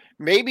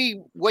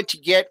 Maybe what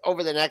you get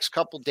over the next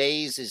couple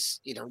days is,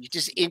 you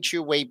just inch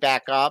your way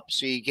back up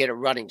so you get a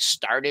running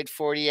start at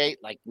 48.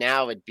 Like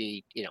now it'd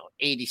be,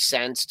 80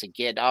 cents to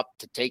get up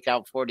to take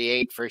out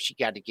 48. First, you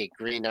got to get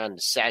green on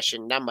the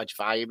session. Not much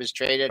volume is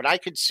traded, but I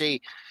could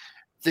see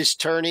this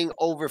turning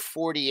over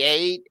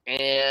 48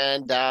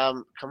 and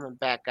coming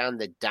back on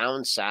the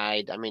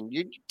downside. I mean,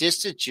 you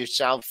distance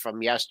yourself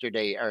from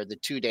yesterday or the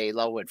 2-day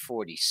low at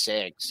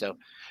 46. So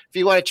if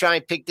you want to try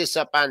and pick this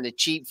up on the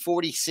cheap,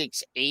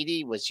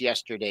 46.80 was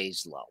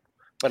yesterday's low.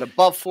 But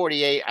above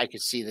 48, I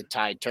could see the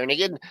tide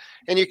turning.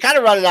 And you're kind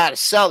of running out of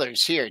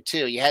sellers here,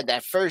 too. You had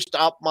that first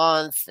up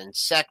month, and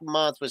second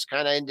month was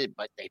kind of ended,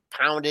 but they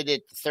pounded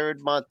it the third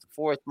month, the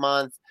fourth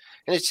month.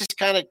 And it's just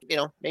kind of,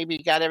 maybe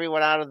you got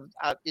everyone out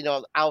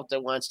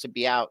that wants to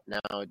be out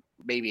now.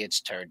 Maybe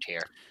it's turned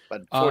here,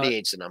 but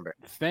 48's the number.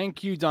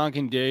 Thank you,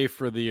 Donkin Day,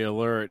 for the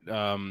alert.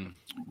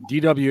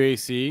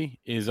 DWAC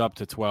is up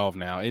to 12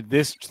 now.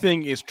 This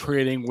thing is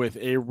trading with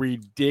a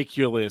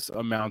ridiculous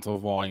amount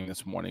of volume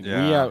this morning.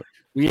 Yeah.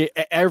 We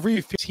every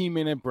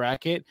 15-minute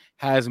bracket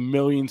has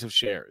millions of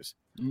shares.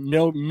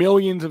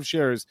 Millions of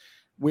shares.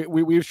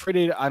 We've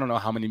traded, I don't know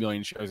how many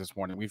million shares this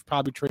morning. We've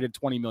probably traded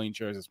 20 million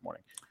shares this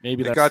morning.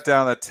 Maybe it got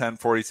down at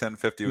 10.40,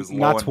 10.50 was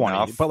not low 20,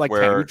 enough, but like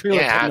where 10.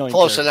 Yeah,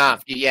 close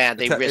enough. Yeah,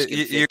 they risk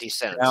 50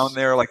 cents. Down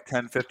there like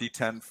 10.50,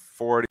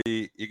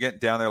 10.40. You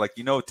get down there like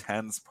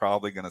 10's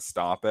probably going to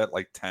stop it.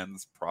 Like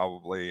 10's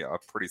probably a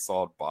pretty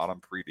solid bottom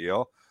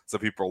pre-deal. So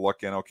people are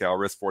looking, okay, I'll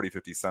risk 40,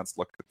 50 cents.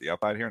 Look at the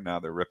upside here. Now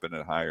they're ripping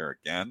it higher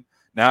again.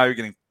 Now you're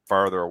getting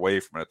farther away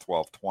from it at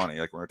 12.20.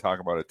 Like when we were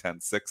talking about at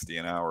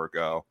 10.60 an hour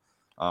ago.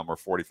 Or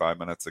 45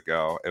 minutes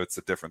ago, it's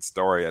a different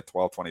story at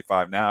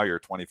 12.25. Now you're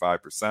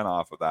 25%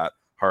 off of that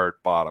hard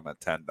bottom at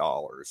 $10.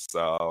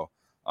 So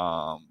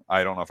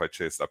I don't know if I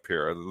chased up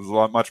here. It was a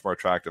lot much more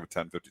attractive at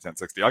 10.50,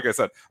 10.60. Like I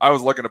said, I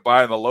was looking to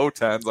buy in the low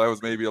 10s. I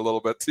was maybe a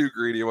little bit too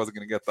greedy. I wasn't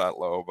going to get that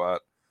low,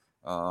 but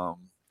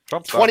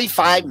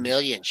 25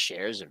 million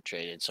shares have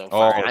traded so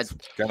far. Oh, it's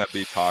going to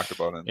be talked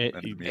about in the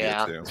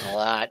media too. A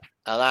lot.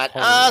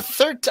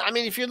 Third, I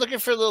mean, if you're looking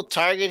for a little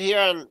target here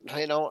on,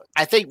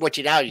 I think what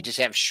you just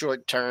have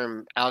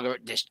short-term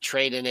algorithm, just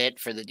trading it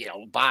for the,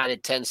 buy it at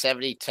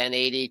 1070,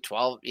 1080,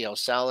 12,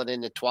 sell it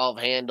in the 12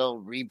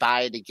 handle,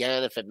 rebuy it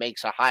again if it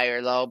makes a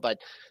higher low, but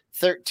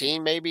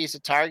 13 maybe is a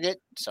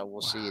target. So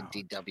we'll see a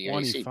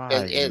DWAC.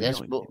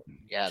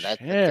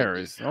 That's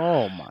shares.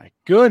 Oh my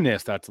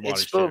goodness, that's a lot of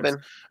shares. Moving.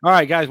 All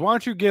right, guys, why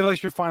don't you give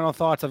us your final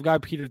thoughts? I've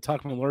got Peter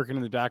Tuckman lurking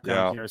in the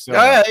background here. So all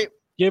right.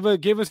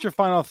 Give us your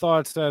final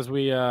thoughts as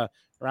we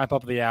wrap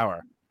up the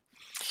hour.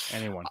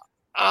 Anyone?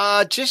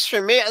 Just for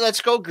me,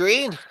 let's go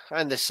green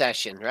on the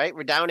session, right?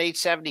 We're down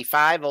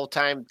 875,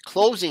 all-time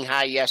closing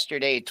high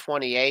yesterday at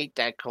 28.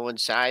 That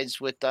coincides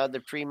with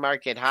the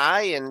pre-market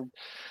high, and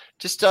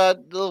just a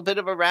little bit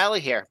of a rally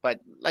here. But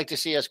I'd like to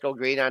see us go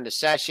green on the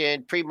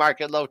session.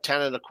 Pre-market low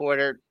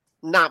 10.25.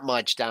 Not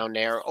much down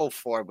there.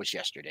 04 was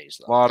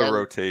yesterday's low. A lot of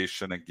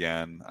rotation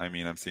again. I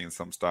mean, I'm seeing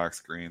some stocks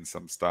green,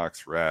 some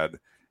stocks red.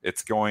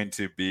 It's going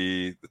to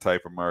be the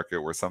type of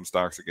market where some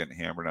stocks are getting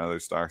hammered and other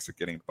stocks are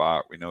getting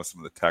bought. We know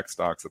some of the tech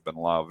stocks have been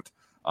loved.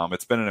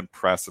 It's been an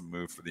impressive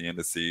move for the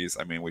indices.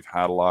 I mean, we've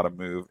had a lot of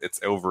move.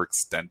 It's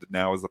overextended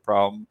now is the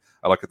problem.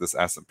 I look at this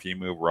S&P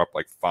move. We're up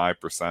like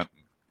 5% in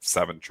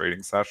 7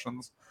 trading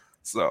sessions.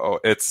 So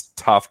it's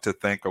tough to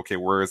think, okay,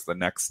 where is the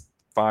next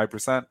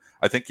 5%.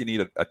 I think you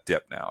need a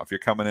dip now. If you're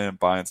coming in and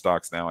buying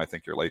stocks now, I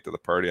think you're late to the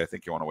party. I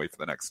think you want to wait for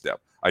the next dip.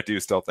 I do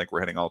still think we're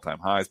hitting all-time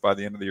highs by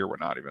the end of the year. It's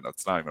not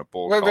even a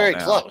bull call. We're very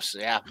now. close.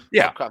 Yeah.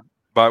 Yeah. Okay.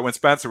 But when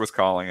Spencer was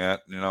calling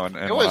it, and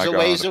It when was I a got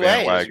ways on the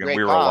away. bandwagon,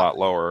 we were a lot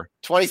lower.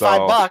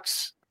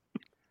 $25.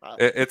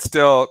 It's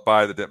still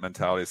buy the dip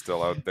mentality is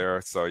still out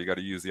there. So you got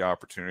to use the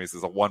opportunities.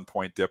 There's a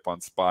 1-point dip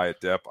on SPY a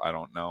dip. I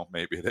don't know.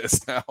 Maybe it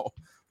is now,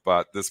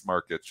 but this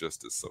market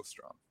just is so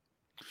strong.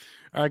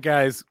 All right,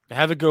 guys,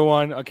 have a good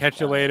one. I'll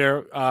catch you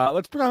later.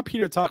 Let's bring on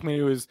Peter Tuchman,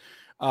 who is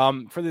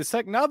for the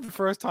second, not the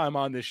first time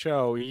on the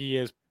show. He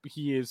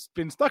has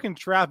been stuck in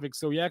traffic,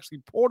 so he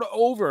actually pulled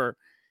over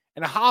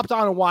and hopped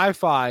on a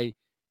Wi-Fi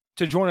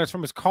to join us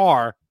from his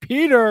car.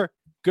 Peter,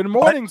 good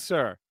morning,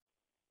 sir.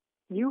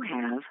 You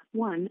have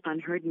one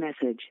unheard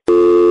message.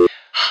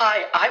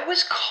 Hi, I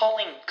was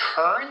calling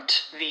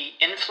Current, the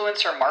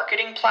influencer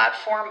marketing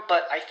platform,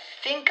 but I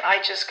think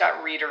I just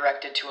got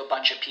redirected to a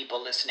bunch of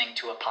people listening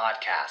to a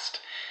podcast.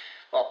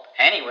 Well,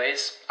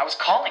 anyways, I was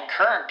calling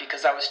Current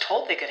because I was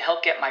told they could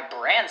help get my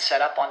brand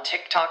set up on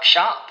TikTok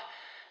Shop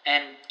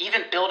and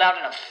even build out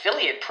an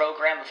affiliate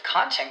program of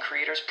content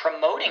creators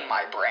promoting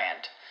my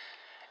brand.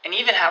 And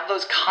even have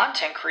those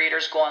content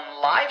creators go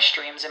on live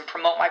streams and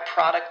promote my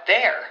product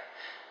there.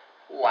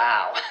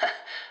 Wow,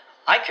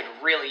 I could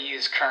really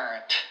use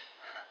Current.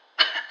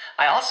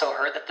 I also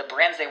heard that the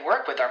brands they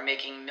work with are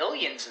making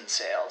millions in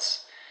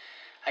sales.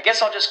 I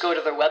guess I'll just go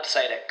to their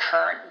website at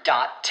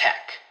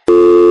current.tech.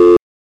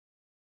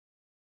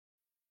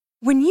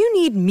 When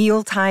you need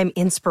mealtime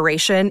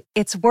inspiration,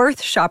 it's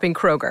worth shopping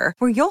Kroger,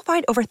 where you'll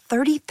find over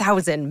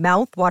 30,000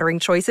 mouth-watering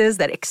choices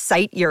that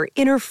excite your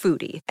inner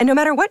foodie. And no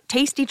matter what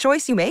tasty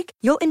choice you make,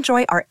 you'll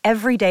enjoy our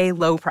everyday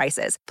low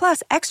prices,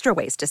 plus extra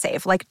ways to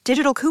save, like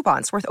digital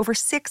coupons worth over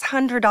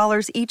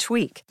 $600 each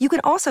week. You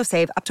can also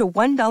save up to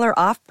 $1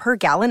 off per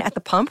gallon at the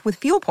pump with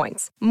fuel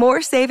points.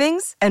 More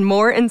savings and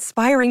more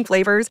inspiring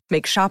flavors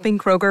make shopping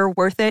Kroger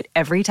worth it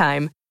every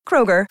time.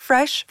 Kroger,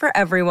 fresh for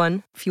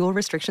everyone. Fuel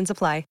restrictions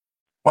apply.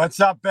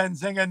 What's up,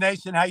 Benzinga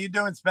Nation? How you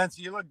doing,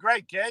 Spencer? You look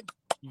great, kid.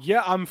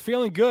 Yeah, I'm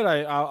feeling good.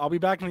 I'll be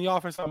back in the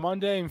office on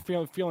Monday and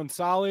feeling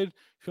solid,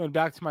 feeling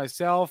back to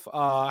myself.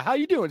 How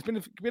you doing?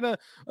 It's been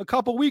a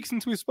couple weeks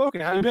since we've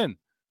spoken. How you been?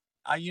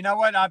 You know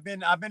what? I've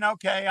been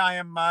okay. I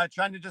am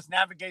trying to just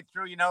navigate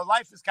through.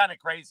 Life is kind of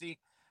crazy.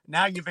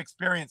 Now you've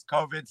experienced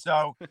COVID,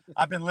 so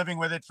I've been living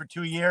with it for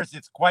 2 years.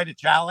 It's quite a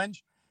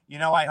challenge.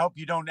 I hope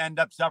you don't end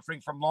up suffering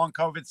from long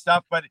COVID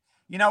stuff, but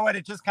you know what?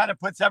 It just kind of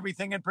puts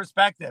everything in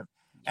perspective.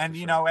 And,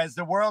 as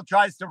the world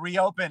tries to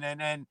reopen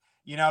and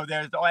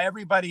there's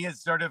everybody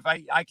is sort of,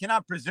 I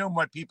cannot presume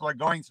what people are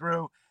going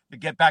through, the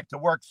get back to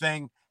work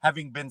thing,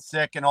 having been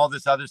sick and all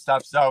this other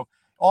stuff. So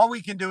all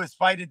we can do is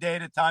fight a day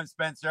at a time,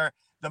 Spencer.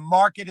 The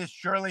market is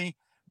surely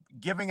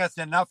giving us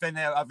enough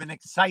of an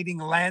exciting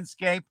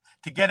landscape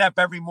to get up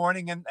every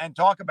morning and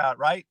talk about,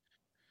 right?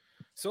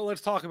 So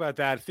let's talk about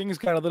that. Things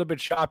got a little bit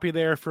choppy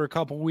there for a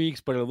couple weeks,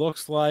 but it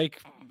looks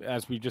like,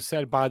 as we just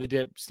said, buy the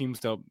dip seems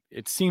to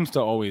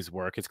always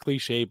work. It's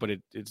cliche, but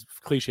it's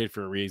cliched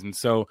for a reason.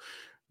 So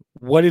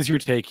what is your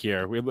take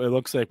here? It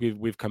looks like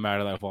we've come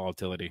out of that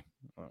volatility.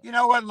 You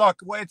know what? Look,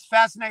 it's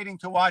fascinating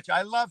to watch.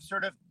 I love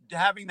sort of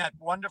having that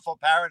wonderful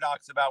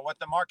paradox about what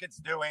the market's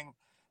doing,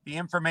 the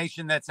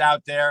information that's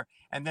out there,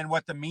 and then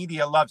what the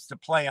media loves to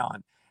play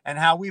on. And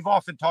how we've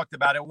often talked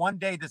about it. One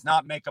day does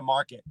not make a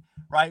market,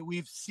 right?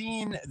 We've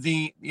seen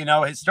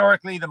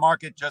historically, the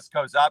market just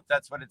goes up.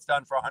 That's what it's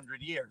done for 100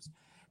 years.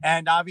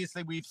 And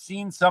obviously, we've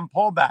seen some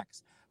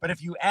pullbacks. But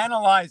if you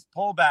analyze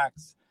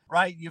pullbacks,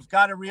 right, you've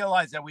got to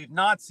realize that we've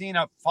not seen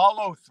a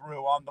follow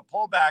through on the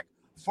pullback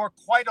for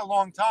quite a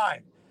long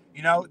time.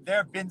 There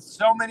have been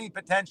so many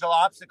potential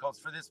obstacles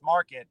for this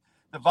market: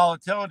 the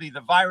volatility,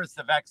 the virus,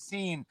 the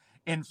vaccine,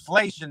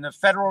 inflation, the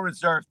Federal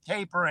Reserve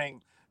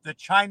tapering, the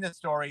China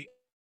story.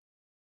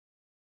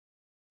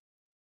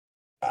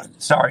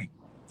 Sorry,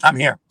 I'm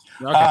here.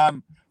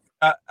 Okay.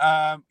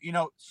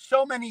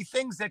 So many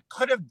things that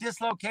could have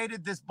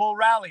dislocated this bull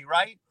rally,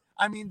 right?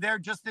 I mean, there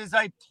just is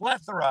a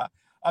plethora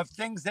of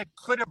things that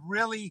could have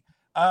really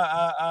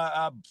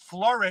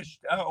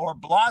flourished or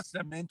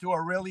blossomed into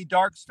a really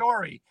dark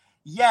story.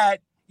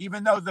 Yet,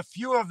 even though the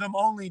few of them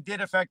only did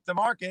affect the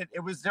market,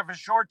 it was there for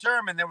short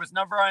term and there was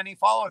never any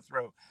follow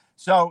through.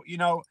 So,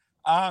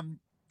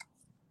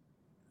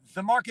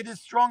 the market is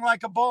strong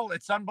like a bull.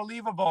 It's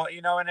unbelievable,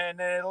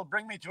 and it'll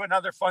bring me to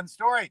another fun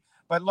story.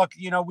 But look,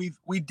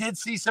 we did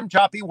see some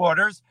choppy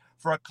waters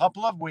for a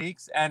couple of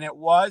weeks, and it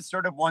was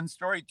sort of one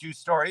story, two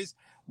stories.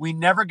 We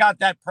never got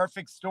that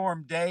perfect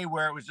storm day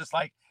where it was just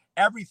like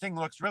everything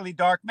looks really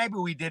dark. Maybe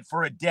we did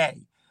for a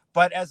day,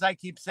 but as I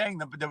keep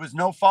saying, there was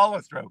no follow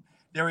through.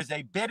 There is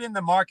a bid in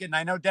the market, and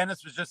I know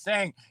Dennis was just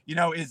saying,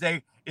 is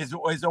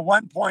a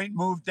 1 point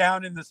move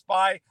down in the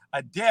SPY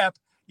a dip?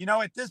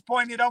 At this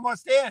point, it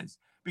almost is.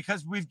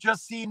 Because we've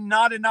just seen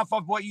not enough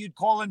of what you'd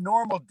call a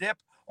normal dip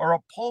or a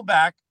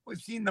pullback.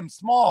 We've seen them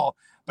small.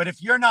 But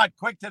if you're not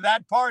quick to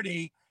that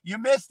party, you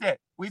missed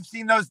it. We've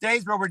seen those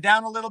days where we're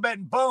down a little bit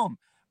and boom,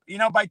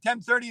 by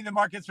 10:30, the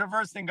market's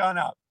reversed and gone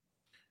up.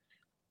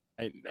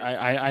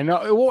 I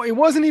know. Well, it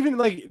wasn't even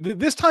like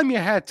this time you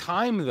had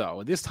time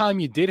though. This time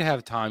you did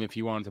have time if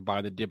you wanted to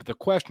buy the dip. The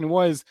question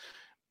was,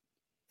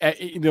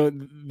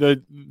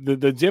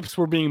 the dips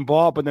were being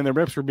bought, but then the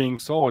rips were being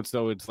sold.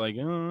 So it's like,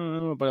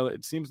 but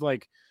it seems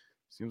like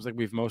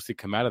we've mostly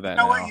come out of that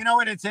now. You know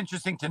what? It's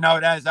interesting to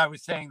note, as I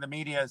was saying, the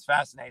media is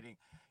fascinating.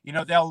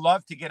 They'll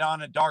love to get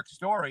on a dark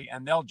story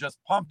and they'll just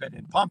pump it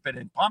and pump it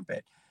and pump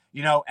it.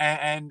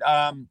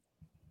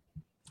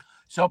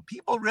 So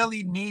people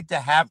really need to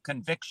have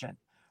conviction,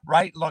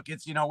 right? Look,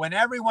 it's when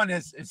everyone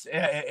is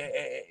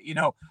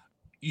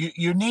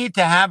you need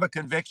to have a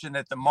conviction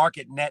that the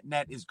market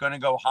net is going to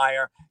go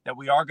higher, that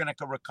we are going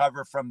to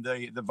recover from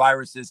the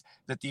viruses,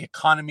 that the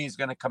economy is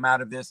going to come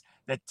out of this,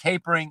 that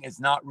tapering is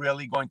not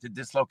really going to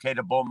dislocate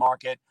a bull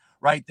market,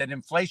 right? That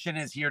inflation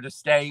is here to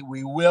stay.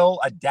 We will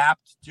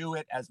adapt to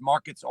it as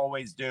markets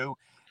always do.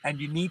 And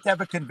you need to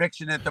have a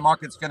conviction that the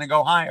market's going to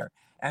go higher.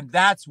 And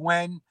that's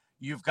when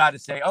you've got to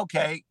say,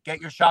 okay,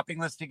 get your shopping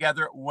list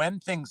together when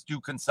things do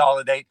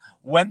consolidate,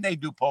 when they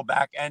do pull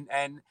back, and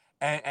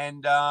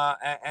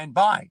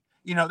buy.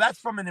 That's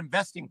from an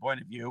investing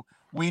point of view.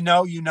 We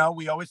know,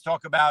 we always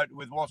talk about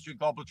with Wall Street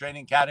Global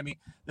Trading Academy,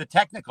 the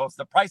technicals,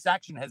 the price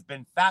action has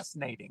been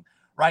fascinating,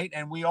 right?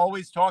 And we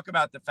always talk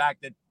about the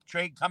fact that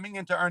trade coming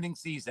into earnings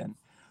season,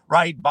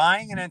 right?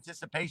 Buying in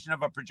anticipation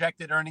of a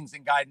projected earnings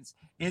and guidance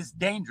is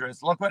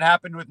dangerous. Look what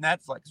happened with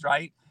Netflix,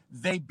 right?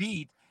 They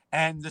beat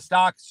and the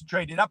stocks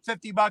traded up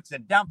 $50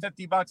 and down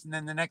 $50. And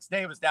then the next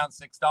day it was down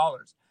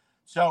 $6.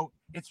 So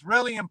it's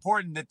really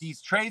important that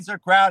these trades are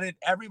crowded.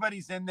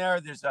 Everybody's in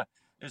there. There's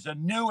a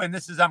new, and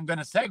I'm going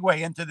to segue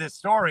into this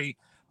story,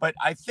 but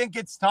I think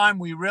it's time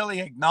we really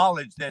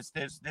acknowledge this.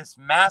 There's this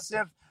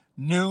massive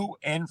new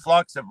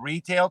influx of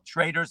retail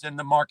traders in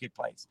the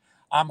marketplace.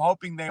 I'm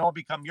hoping they all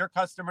become your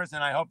customers,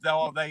 and I hope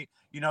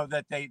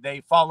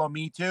they follow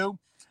me too.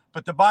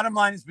 But the bottom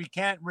line is we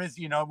can't risk,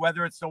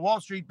 whether it's the Wall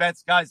Street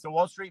bets guys, the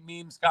Wall Street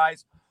memes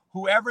guys,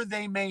 whoever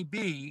they may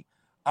be,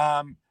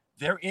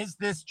 there is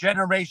this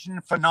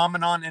generation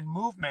phenomenon and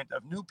movement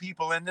of new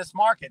people in this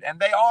market, and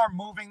they are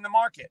moving the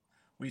market.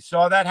 We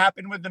saw that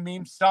happen with the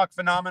meme stock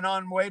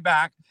phenomenon way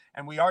back,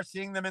 and we are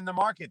seeing them in the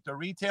market. The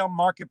retail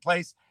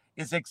marketplace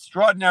is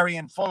extraordinary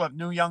and full of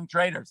new young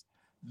traders.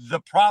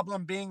 The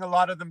problem being a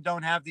lot of them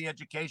don't have the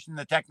education,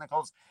 the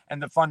technicals,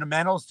 and the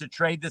fundamentals to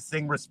trade this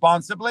thing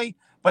responsibly,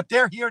 but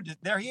they're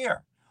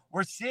here.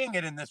 We're seeing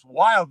it in this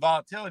wild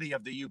volatility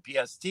of the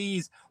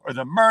UPSTs or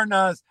the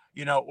Myrnas,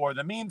 or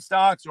the meme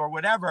stocks or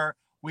whatever.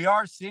 We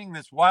are seeing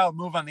this wild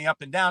move on the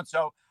up and down.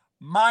 So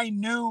my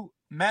new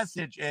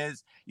message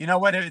is,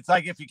 what? It's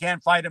like if you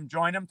can't fight them,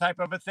 join them type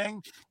of a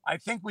thing. I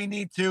think we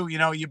need to,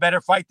 you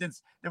better fight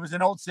this. There was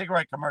an old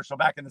cigarette commercial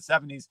back in the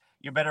 70s.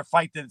 You better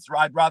fight this.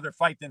 I'd rather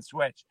fight than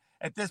switch.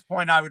 At this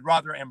point, I would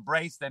rather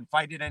embrace than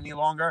fight it any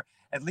longer.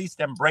 At least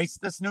embrace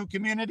this new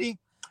community.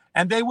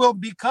 And they will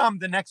become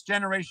the next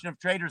generation of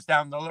traders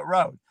down the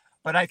road.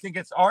 But I think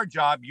it's our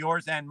job,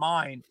 yours and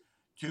mine,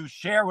 to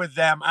share with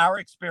them our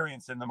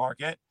experience in the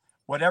market,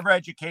 whatever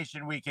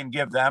education we can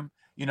give them,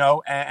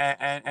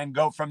 and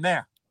go from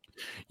there.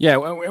 Yeah,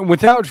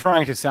 without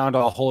trying to sound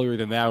all holier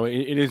than thou,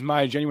 it is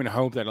my genuine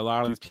hope that a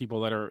lot of these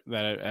people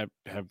that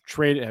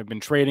have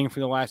been trading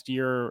for the last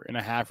year and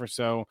a half or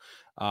so,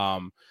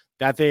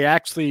 that they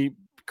actually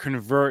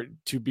convert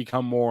to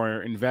become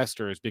more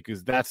investors,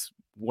 because that's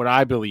what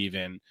I believe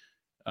in.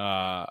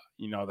 To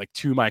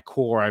my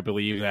core, I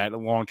believe that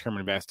long-term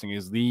investing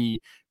is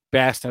the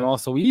best and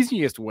also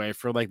easiest way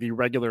for like the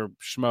regular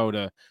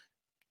schmo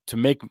to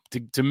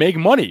make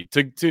money,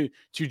 to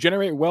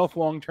generate wealth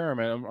long term.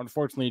 And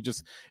unfortunately,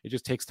 it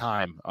just takes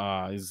time.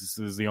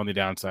 Is the only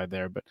downside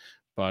there.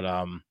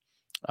 But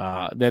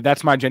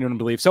that's my genuine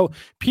belief. So,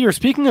 Peter,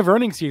 speaking of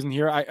earnings season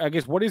here, I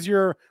guess what are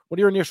your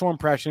initial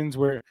impressions?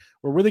 We're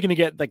really going to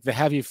get like the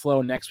heavy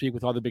flow next week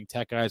with all the big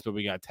tech guys, but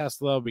we got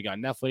Tesla, we got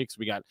Netflix,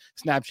 we got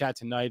Snapchat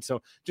tonight.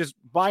 So, just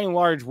by and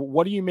large,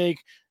 what do you make?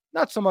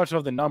 Not so much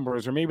of the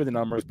numbers, or maybe the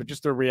numbers, but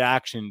just the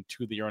reaction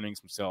to the earnings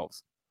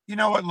themselves. You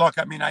know what? Look,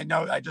 I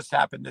know I just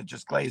happened to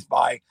just glaze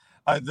by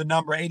the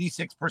number.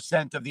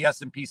 86% of the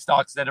S&P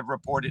stocks that have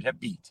reported have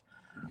beat.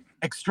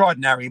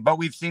 Extraordinary, but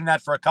we've seen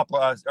that for a couple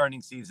of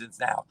earnings seasons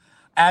now.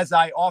 As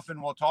I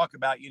often will talk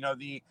about,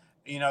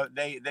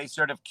 they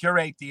sort of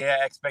curate the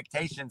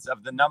expectations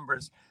of the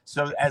numbers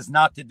so as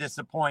not to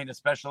disappoint,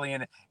 especially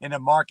in a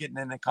market and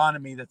an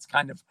economy that's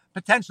kind of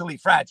potentially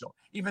fragile,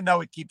 even though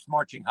it keeps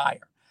marching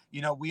higher.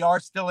 We are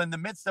still in the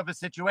midst of a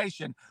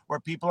situation where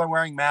people are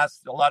wearing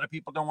masks. A lot of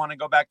people don't want to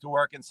go back to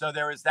work. And so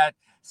there is that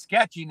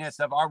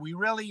sketchiness of, are we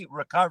really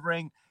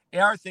recovering?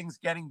 Are things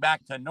getting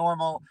back to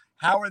normal?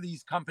 How are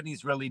these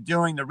companies really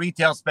doing? The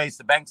retail space,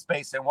 the bank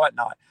space, and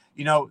whatnot.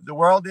 The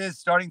world is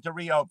starting to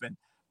reopen.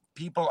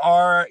 People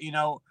are,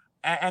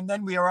 and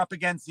then we are up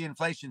against the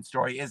inflation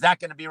story. Is that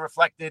going to be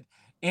reflected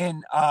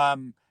in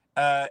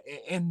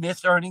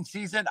this earnings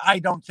season? I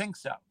don't think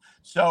so.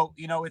 So,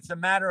 it's a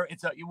matter,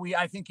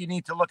 I think you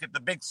need to look at the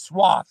big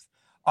swath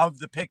of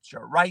the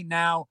picture. Right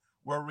now,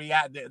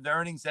 the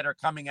earnings that are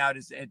coming out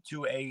is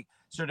to a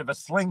sort of a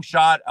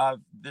slingshot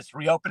of this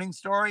reopening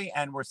story,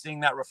 and we're seeing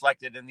that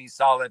reflected in these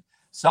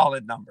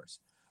solid numbers.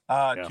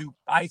 To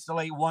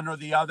isolate one or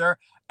the other,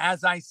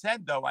 as I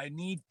said, though, I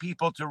need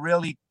people to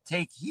really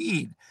take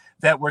heed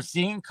that we're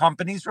seeing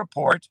companies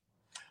report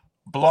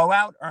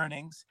blowout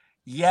earnings,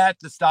 yet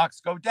the stocks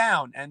go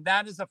down. And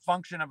that is a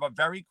function of a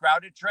very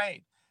crowded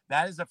trade.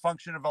 That is a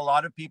function of a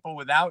lot of people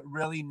without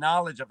really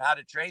knowledge of how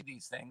to trade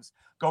these things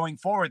going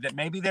forward, that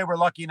maybe they were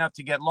lucky enough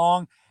to get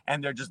long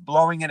and they're just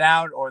blowing it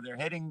out, or they're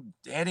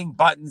hitting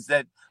buttons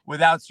that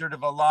without sort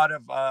of a lot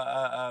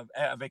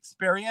of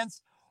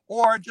experience,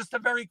 or just a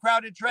very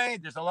crowded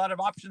trade. There's a lot of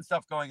option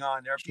stuff going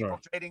on. There are people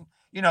trading,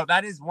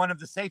 that is one of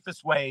the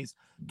safest ways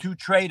to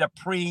trade a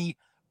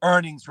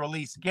pre-earnings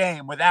release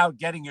game without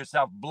getting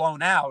yourself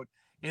blown out,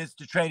 is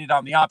to trade it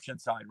on the option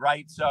side,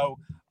 right? So,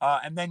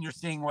 and then you're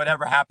seeing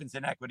whatever happens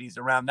in equities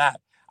around that.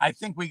 I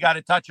think we got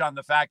to touch on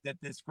the fact that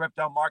this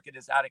crypto market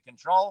is out of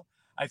control.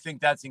 I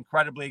think that's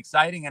incredibly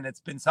exciting, and it's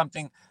been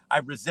something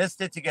I've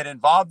resisted to get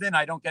involved in.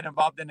 I don't get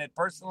involved in it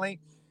personally,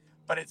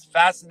 but it's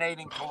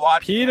fascinating to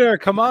watch. Peter,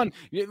 come on.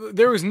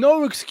 There is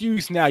no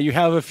excuse now. You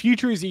have a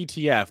futures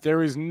ETF.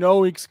 There is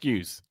no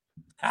excuse.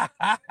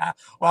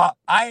 Well,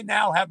 I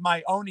now have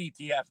my own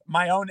ETF,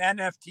 my own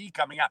NFT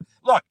coming out.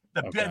 Look,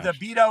 the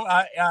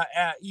Beto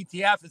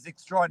ETF is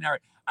extraordinary.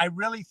 I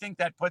really think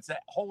that puts a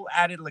whole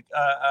added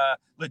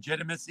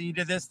legitimacy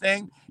to this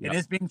thing. Yep. It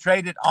is being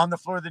traded on the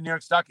floor of the New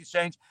York Stock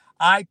Exchange.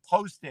 I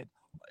posted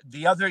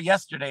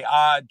yesterday,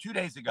 2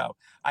 days ago,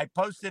 I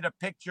posted a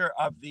picture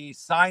of the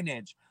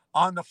signage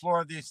on the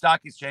floor of the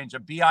stock exchange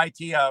of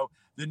BITO,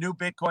 the new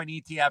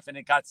Bitcoin ETF, and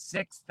it got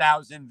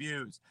 6,000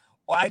 views.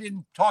 Well, I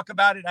didn't talk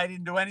about it. I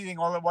didn't do anything.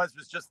 All it was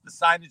just the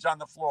signage on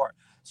the floor.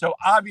 So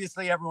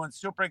obviously everyone's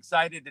super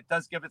excited. It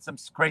does give it some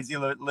crazy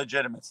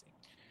legitimacy.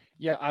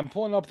 Yeah, I'm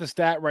pulling up the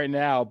stat right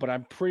now, but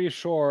I'm pretty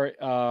sure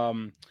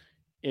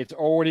it's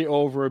already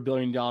over $1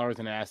 billion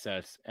in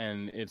assets,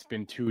 and it's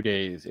been 2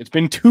 days. It's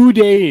been 2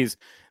 days.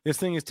 This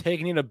thing is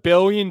taking in $1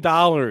 billion.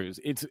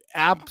 It's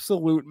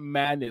absolute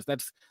madness.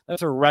 That's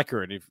a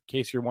record. In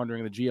case you're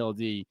wondering, the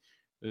GLD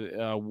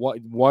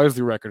what was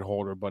the record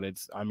holder, but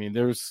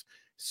there's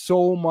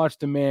so much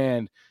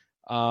demand.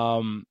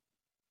 Look,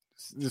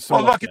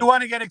 you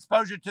want to get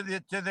exposure to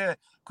the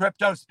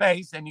crypto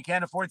space, and you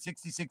can't afford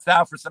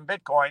 $66,000 for some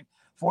Bitcoin.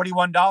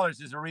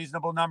 $41 is a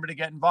reasonable number to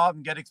get involved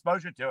and get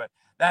exposure to it.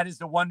 That is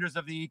the wonders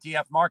of the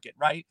ETF market,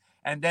 right?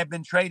 And they've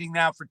been trading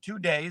now for 2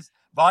 days.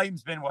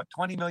 Volume's been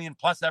 20 million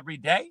plus every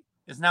day?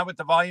 Isn't that what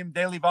the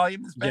daily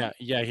volume has been?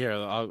 Yeah. Here,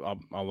 I'll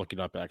look it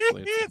up.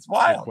 Actually, it's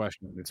wild.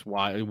 Question. It's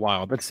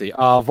wild. Let's see.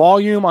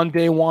 Volume on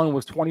day one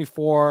was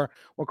 24.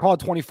 We'll call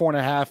it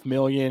 24.5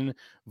 million.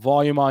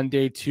 Volume on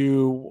day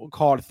two,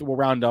 we'll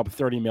round up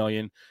 30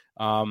 million.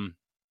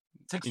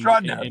 It's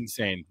extraordinary.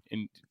 Insane.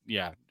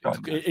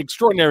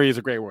 Extraordinary is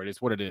a great word.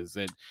 It's what it is.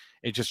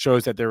 It just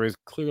shows that there is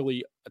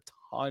clearly a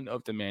ton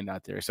of demand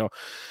out there. So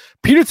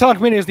Peter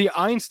Tuchman is the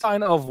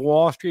Einstein of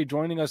Wall Street,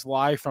 joining us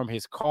live from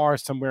his car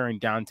somewhere in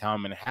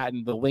downtown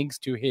Manhattan. The links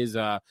to his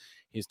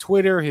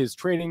Twitter, his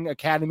trading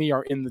academy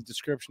are in the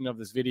description of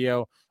this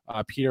video.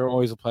 Peter,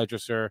 always a pleasure,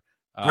 sir.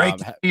 Great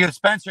to see you,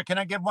 Spencer. Can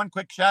I give one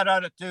quick shout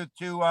out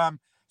to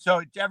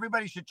so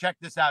everybody should check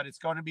this out. It's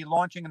going to be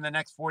launching in the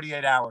next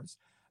 48 hours.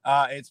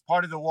 It's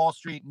part of the Wall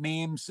Street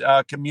memes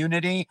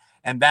community,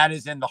 and that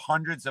is in the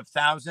hundreds of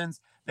thousands.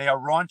 They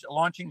are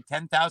launching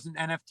 10,000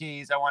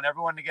 NFTs. I want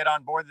everyone to get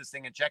on board this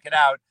thing and check it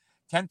out.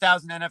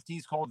 10,000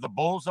 NFTs called the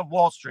Bulls of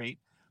Wall Street.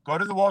 Go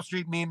to the Wall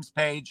Street memes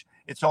page.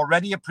 It's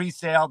already a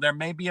pre-sale. There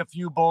may be a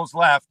few bulls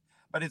left,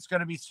 but it's going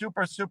to be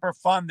super, super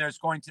fun. There's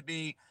going to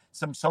be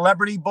some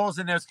celebrity bulls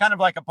in there. It's kind of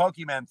like a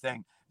Pokemon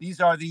thing.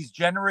 These are these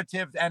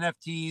generative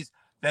NFTs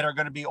that are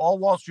going to be all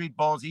Wall Street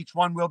bulls. Each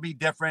one will be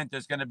different.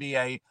 There's going to be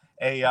a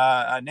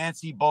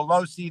Nancy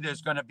Pelosi.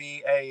 There's going to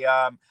be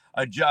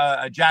a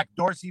Jack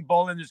Dorsey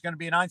bull, and there's going to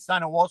be an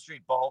Einstein of Wall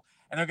Street bull.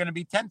 And there are going to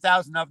be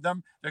 10,000 of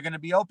them. They're going to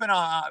be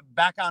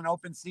back on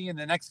OpenSea in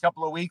the next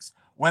couple of weeks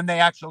when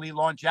they actually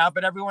launch out.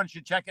 But everyone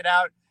should check it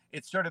out.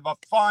 It's sort of a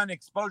fun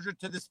exposure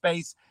to the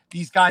space.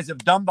 These guys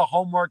have done the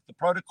homework. The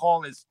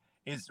protocol is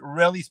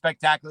really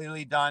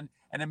spectacularly done,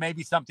 and it may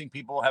be something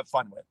people will have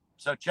fun with.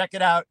 So check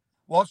it out.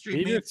 Wall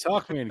Street Peter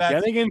Tuchman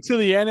getting into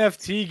the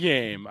NFT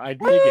game. I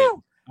dig it.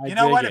 You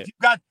know what?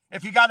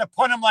 If you got to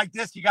put them like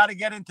this, you got to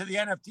get into the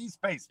NFT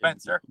space,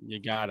 Spencer. You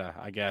gotta,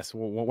 I guess.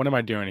 What am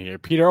I doing here,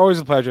 Peter? Always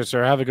a pleasure,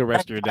 sir. Have a good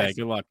rest of your day.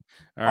 Good luck.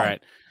 All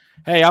right.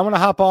 Hey, I'm gonna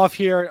hop off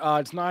here.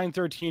 It's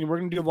 9:13. We're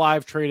gonna do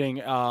live trading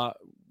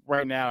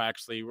right now.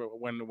 Actually,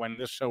 when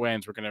this show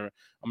ends, I'm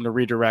gonna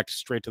redirect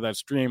straight to that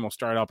stream. We'll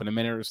start up in a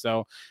minute or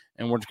so,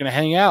 and we're just gonna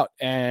hang out,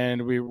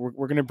 and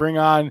we're gonna bring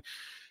on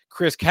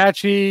Chris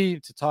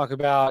Catchy to talk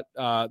about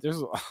there's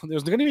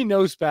going to be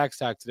no SPAC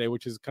talk today,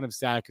 which is kind of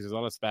sad because there's a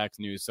lot of SPAC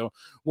news. So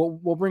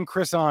we'll bring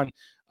Chris on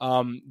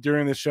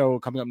during the show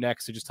coming up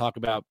next to just talk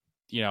about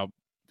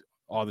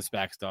all the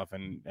SPAC stuff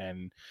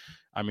and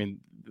I mean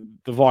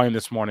the volume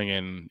this morning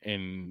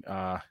in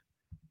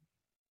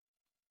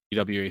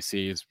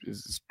WAC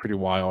is pretty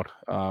wild.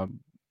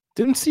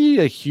 Didn't see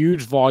a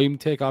huge volume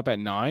tick up at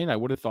 9. I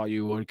would have thought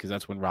you would because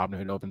that's when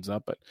Robinhood opens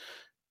up, but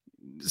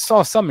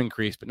saw some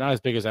increase, but not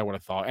as big as I would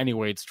have thought.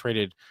 Anyway, it's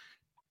traded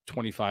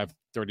 25,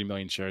 30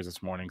 million shares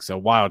this morning. So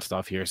wild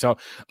stuff here. So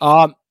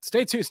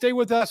stay tuned. Stay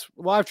with us.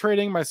 Live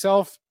trading.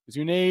 Myself,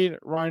 Zunaid,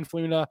 Ryan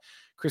Fluna,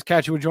 Chris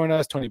Catchy would join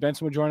us. Tony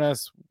Benson would join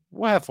us.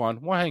 We'll have fun.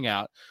 We'll hang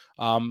out.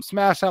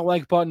 Smash that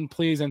like button,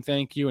 please, and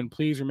thank you. And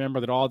please remember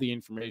that all the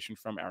information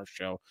from our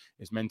show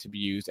is meant to be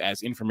used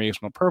as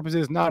informational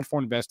purposes, not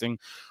for investing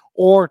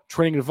or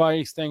trading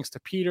advice. Thanks to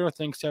Peter.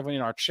 Thanks to everyone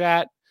in our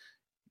chat.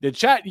 The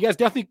chat, you guys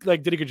definitely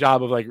did a good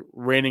job of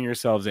reining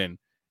yourselves in,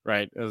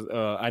 right?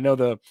 I know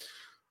the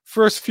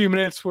first few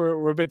minutes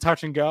were a bit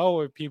touch and go,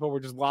 where people were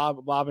just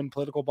lobbing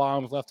political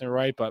bombs left and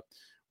right, but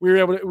we were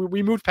able to,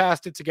 we moved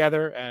past it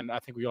together, and I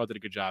think we all did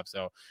a good job.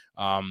 So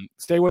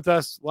stay with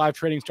us. Live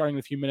trading starting in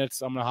a few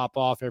minutes. I'm going to hop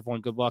off.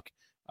 Everyone, good luck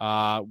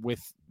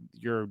with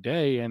your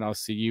day, and I'll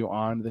see you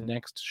on the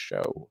next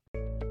show.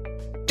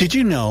 Did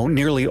you know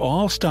nearly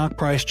all stock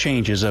price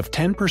changes of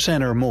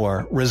 10% or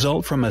more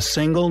result from a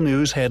single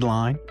news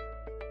headline?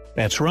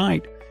 That's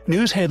right.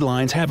 News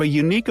headlines have a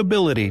unique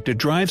ability to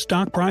drive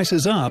stock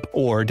prices up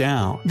or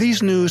down.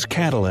 These news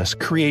catalysts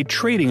create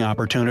trading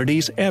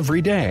opportunities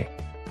every day.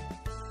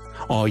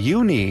 All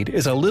you need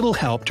is a little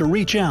help to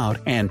reach out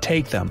and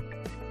take them.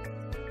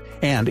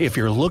 And if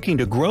you're looking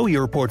to grow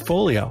your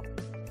portfolio,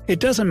 it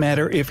doesn't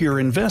matter if your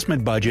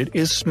investment budget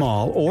is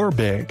small or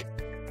big.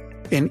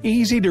 An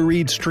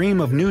easy-to-read stream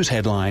of news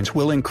headlines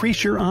will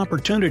increase your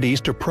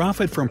opportunities to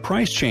profit from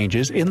price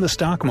changes in the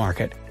stock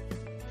market,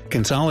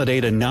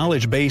 consolidate a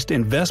knowledge-based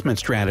investment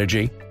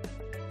strategy,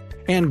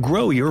 and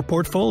grow your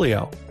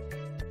portfolio.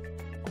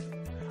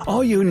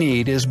 All you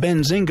need is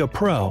Benzinga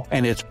Pro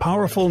and its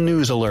powerful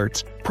news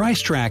alerts,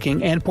 price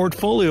tracking, and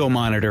portfolio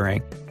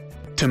monitoring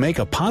to make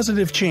a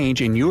positive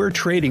change in your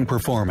trading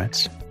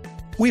performance.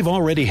 We've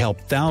already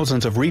helped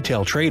thousands of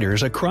retail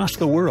traders across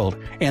the world,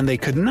 and they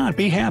could not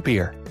be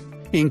happier.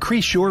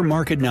 Increase your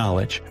market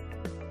knowledge,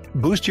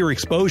 boost your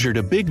exposure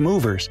to big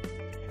movers,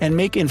 and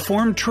make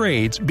informed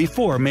trades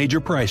before major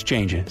price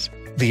changes.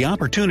 The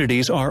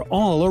opportunities are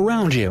all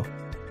around you.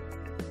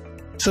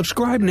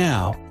 Subscribe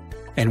now,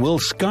 and we'll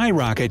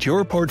skyrocket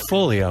your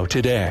portfolio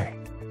today.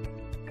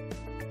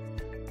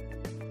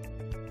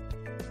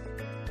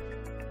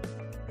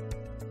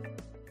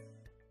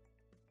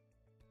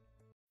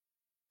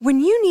 When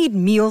you need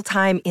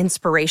mealtime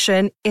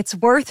inspiration, it's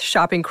worth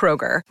shopping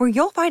Kroger, where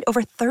you'll find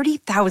over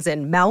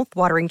 30,000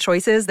 mouth-watering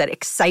choices that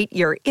excite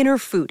your inner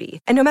foodie.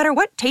 And no matter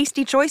what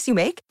tasty choice you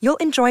make, you'll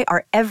enjoy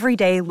our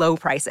everyday low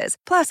prices,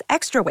 plus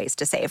extra ways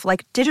to save,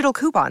 like digital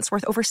coupons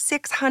worth over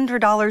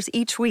 $600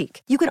 each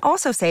week. You can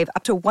also save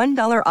up to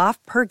 $1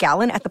 off per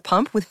gallon at the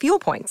pump with fuel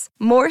points.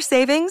 More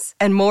savings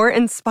and more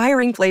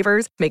inspiring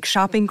flavors make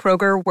shopping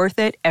Kroger worth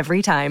it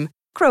every time.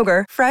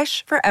 Kroger,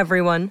 fresh for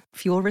everyone.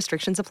 Fuel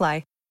restrictions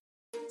apply.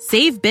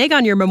 Save big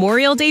on your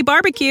Memorial Day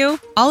barbecue,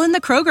 all in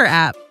the Kroger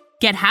app.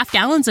 Get half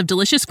gallons of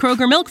delicious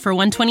Kroger milk for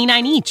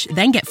 $1.29 each.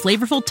 Then get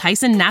flavorful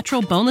Tyson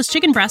natural boneless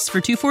chicken breasts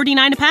for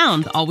 $2.49 a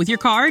pound, all with your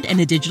card and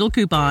a digital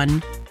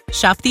coupon.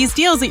 Shop these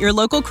deals at your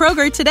local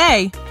Kroger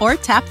today, or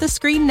tap the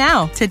screen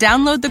now to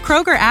download the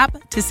Kroger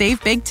app to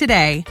save big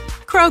today.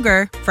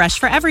 Kroger, fresh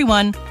for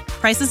everyone.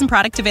 Prices and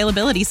product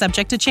availability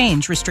subject to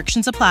change.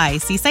 Restrictions apply.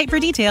 See site for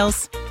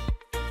details.